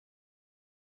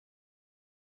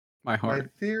 My My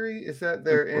heart. theory is that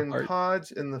they're poor in heart.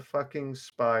 pods in the fucking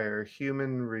spire.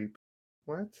 Human Reap.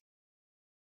 What?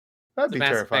 That'd The be Mass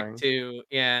terrifying. Effect 2,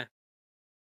 yeah.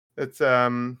 It's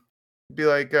be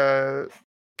like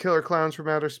killer clowns from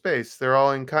outer space. They're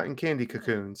all in cotton candy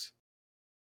cocoons.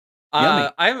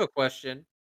 Yummy. I have a question.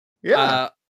 Yeah.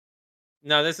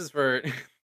 No, this is for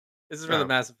this is for the Oh.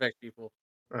 Mass Effect people.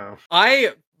 Oh.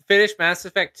 I finished Mass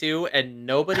Effect 2 and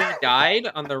nobody died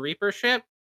on the Reaper ship.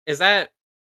 Is that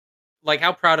like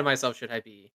how proud of myself should I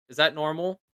be? Is that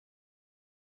normal?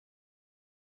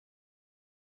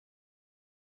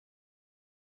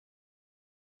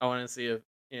 I want to see if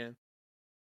yeah.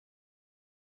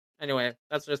 Anyway,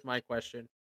 that's just my question.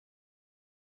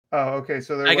 Oh, okay.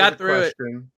 So there I was got a through it.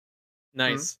 question.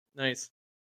 Nice. Nice.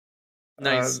 Uh,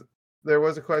 Nice. there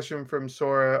was a question from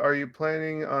Sora. Are you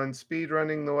planning on speed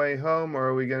running the way home, or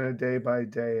are we gonna day by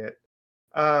day it?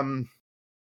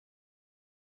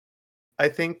 I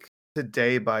think to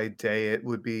day by day it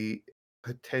would be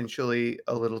potentially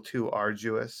a little too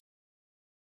arduous.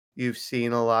 You've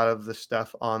seen a lot of the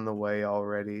stuff on the way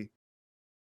already.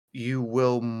 You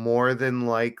will more than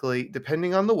likely,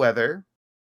 depending on the weather,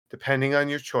 depending on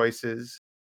your choices,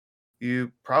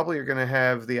 you probably are going to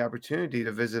have the opportunity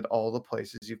to visit all the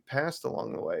places you've passed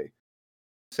along the way.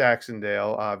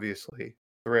 Saxondale, obviously,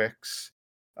 Thrix,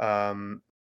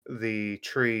 the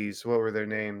trees. What were their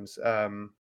names?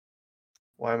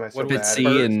 Why am I so What was bad? Fitzy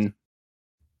first? and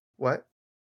What?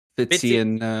 Fitzy Fitzy.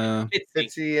 and Fitzy.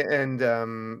 Fitzy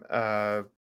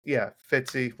and yeah,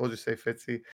 Fitzy. We'll just say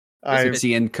Fitzy.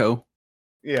 Fitzy and Co.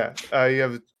 Yeah, you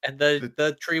have And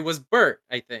the tree was Bert,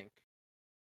 I think.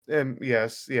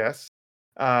 yes, yes.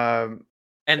 And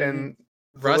And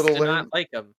the Russ little did not limb like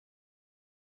him.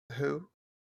 who?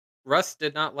 Russ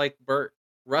did not like Bert.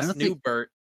 Russ don't knew think-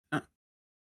 Bert.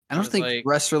 I don't was think like-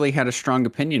 Russ really had a strong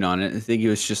opinion on it. I think he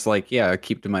was just like, yeah, I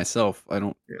keep to myself. I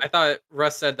don't. I thought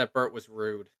Russ said that Bert was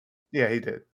rude. Yeah, he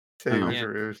did. Say he Oh. was Yeah.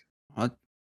 rude. What?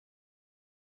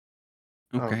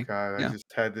 Okay. Oh god, yeah. I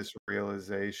just had this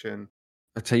realization.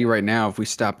 I'll tell you right now, if we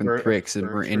stop in Bert- Thrix and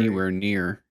Bert we're tree. anywhere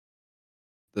near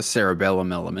the Cerebellum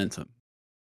Elementum,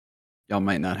 y'all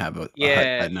might not have a hut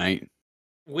Yeah. that night.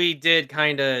 We did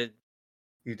kind of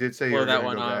You did say you blow were that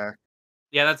going to one go off. back.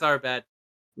 Yeah, that's our bad.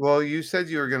 Well, you said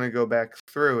you were going to go back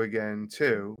through again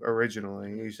too.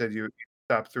 Originally, you said you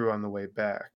stopped through on the way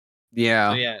back.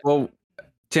 Yeah. yeah. Well,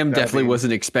 Tim That'll definitely be-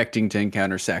 wasn't expecting to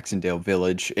encounter Saxondale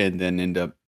Village and then end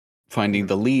up finding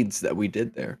the leads that we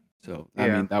did there. So I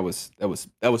Yeah. mean, that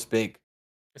was big.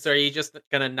 So are you just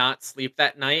gonna not sleep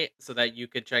that night so that you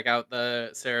could check out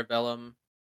the Cerebellum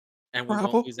and we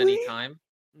won't lose any Probably. time?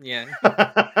 Yeah.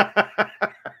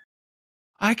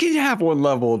 I can have one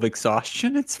level of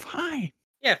exhaustion. It's fine.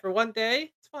 Yeah, for one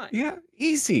day, it's fine. Yeah,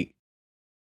 easy.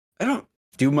 I don't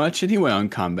do much anyway on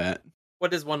combat.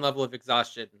 What is one level of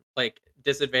exhaustion? Like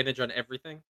disadvantage on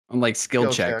everything? On like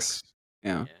skill checks.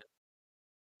 Yeah.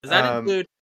 Does that Um, include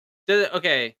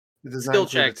okay. It does Skill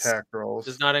not include checks attack rolls.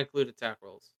 Does not include attack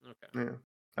rolls. Okay.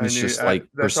 Yeah. It's just like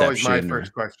that's always my perception or-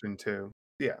 first question too.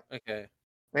 Yeah. Okay.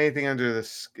 Anything under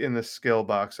in the skill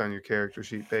box on your character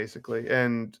sheet, basically.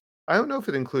 And I don't know if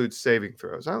it includes saving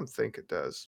throws. I don't think it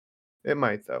does. It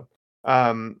might though.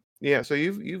 Yeah. So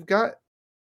you've got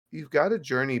a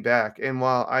journey back, and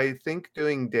while I think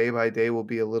doing day by day will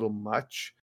be a little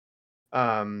much,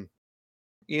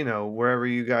 wherever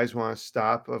you guys want to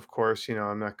stop, of course,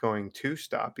 I'm not going to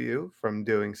stop you from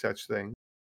doing such thing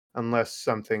unless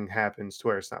something happens to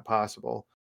where it's not possible.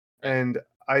 Right. And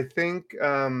I think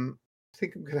I'm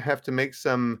gonna have to make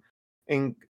some.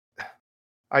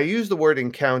 I use the word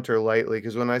encounter lightly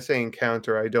because when I say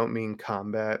encounter, I don't mean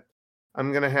combat.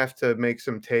 I'm gonna have to make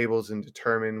some tables and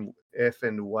determine if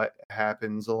and what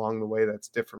happens along the way that's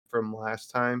different from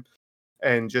last time,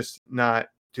 and just not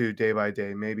do day by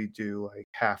day. Maybe do like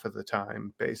half of the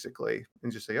time, basically,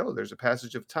 and just say, "Oh, there's a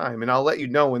passage of time," and I'll let you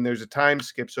know when there's a time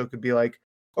skip. So it could be like,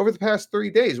 over the past 3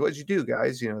 days, what'd you do,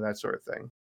 guys? That sort of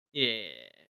thing. Yeah.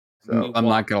 So, I'm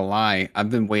not gonna lie.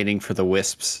 I've been waiting for the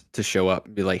wisps to show up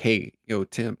and be like, "Hey, yo,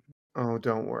 Tim, oh,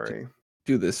 don't worry.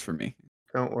 do this for me."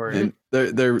 Don't worry. And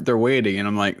they're waiting, and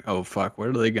I'm like, "Oh fuck, what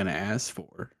are they gonna ask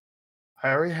for?" I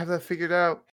already have that figured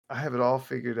out. I have it all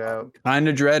figured out. Kind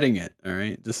of dreading it. All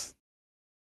right, just.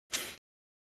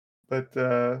 But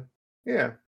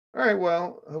yeah. All right.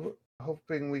 Well,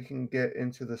 hoping we can get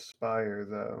into the Spire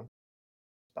though.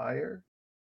 Spire?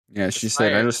 Yeah, she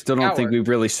said. I still don't think we've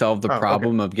really solved the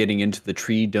problem of getting into the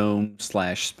tree dome /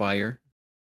 spire.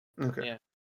 Okay.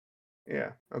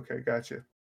 Yeah. Okay. Gotcha.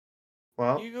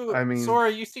 Well, Sora,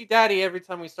 you see Daddy every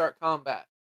time we start combat.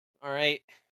 All right.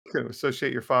 You can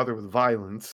associate your father with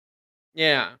violence.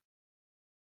 Yeah.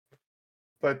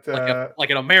 But like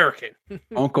an American.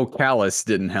 Uncle Callus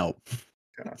didn't help.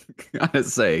 Gotta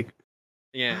say.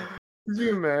 Yeah. Could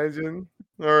you imagine?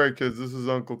 All right, kids, this is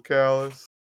Uncle Callus.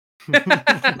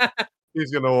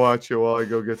 He's gonna watch you while I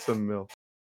go get some milk.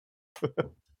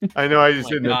 I know I just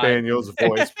did Nathaniel's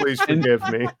voice. Please forgive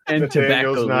me. And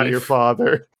Nathaniel's not leaf. your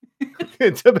father.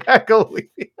 And tobacco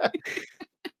leaf.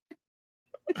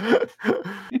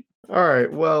 All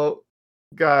right. Well,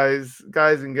 guys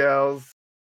and gals,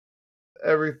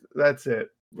 that's it.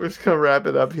 We're just gonna wrap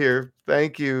it up here.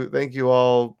 Thank you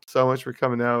all so much for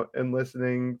coming out and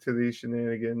listening to these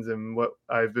shenanigans and what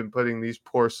I've been putting these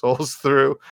poor souls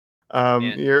through.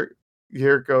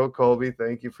 Yurko, Colby,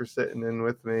 thank you for sitting in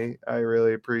with me. I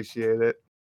really appreciate it.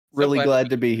 Really glad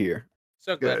to be here.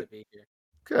 So glad to be here.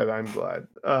 Good, I'm glad.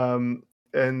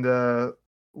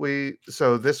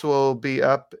 So this will be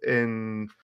up in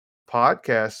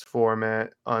podcast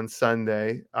format on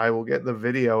Sunday. I will get the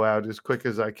video out as quick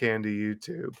as I can to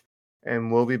YouTube. And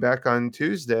we'll be back on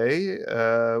Tuesday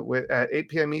at 8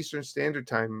 p.m. Eastern Standard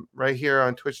Time, right here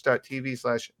on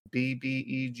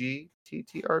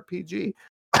twitch.tv/BBEGTTRPG.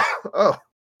 Oh,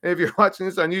 and if you're watching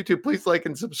this on YouTube, please like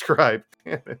and subscribe.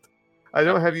 Damn it. I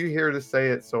don't have you here to say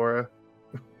it, Sora.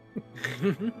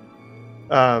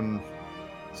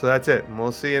 So that's it. And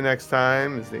we'll see you next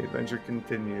time as the adventure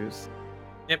continues.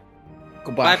 Yep.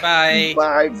 Goodbye. Bye-bye.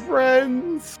 Bye,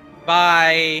 friends.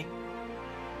 Bye.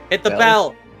 Hit the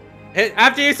bell.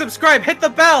 After you subscribe, hit the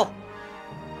bell.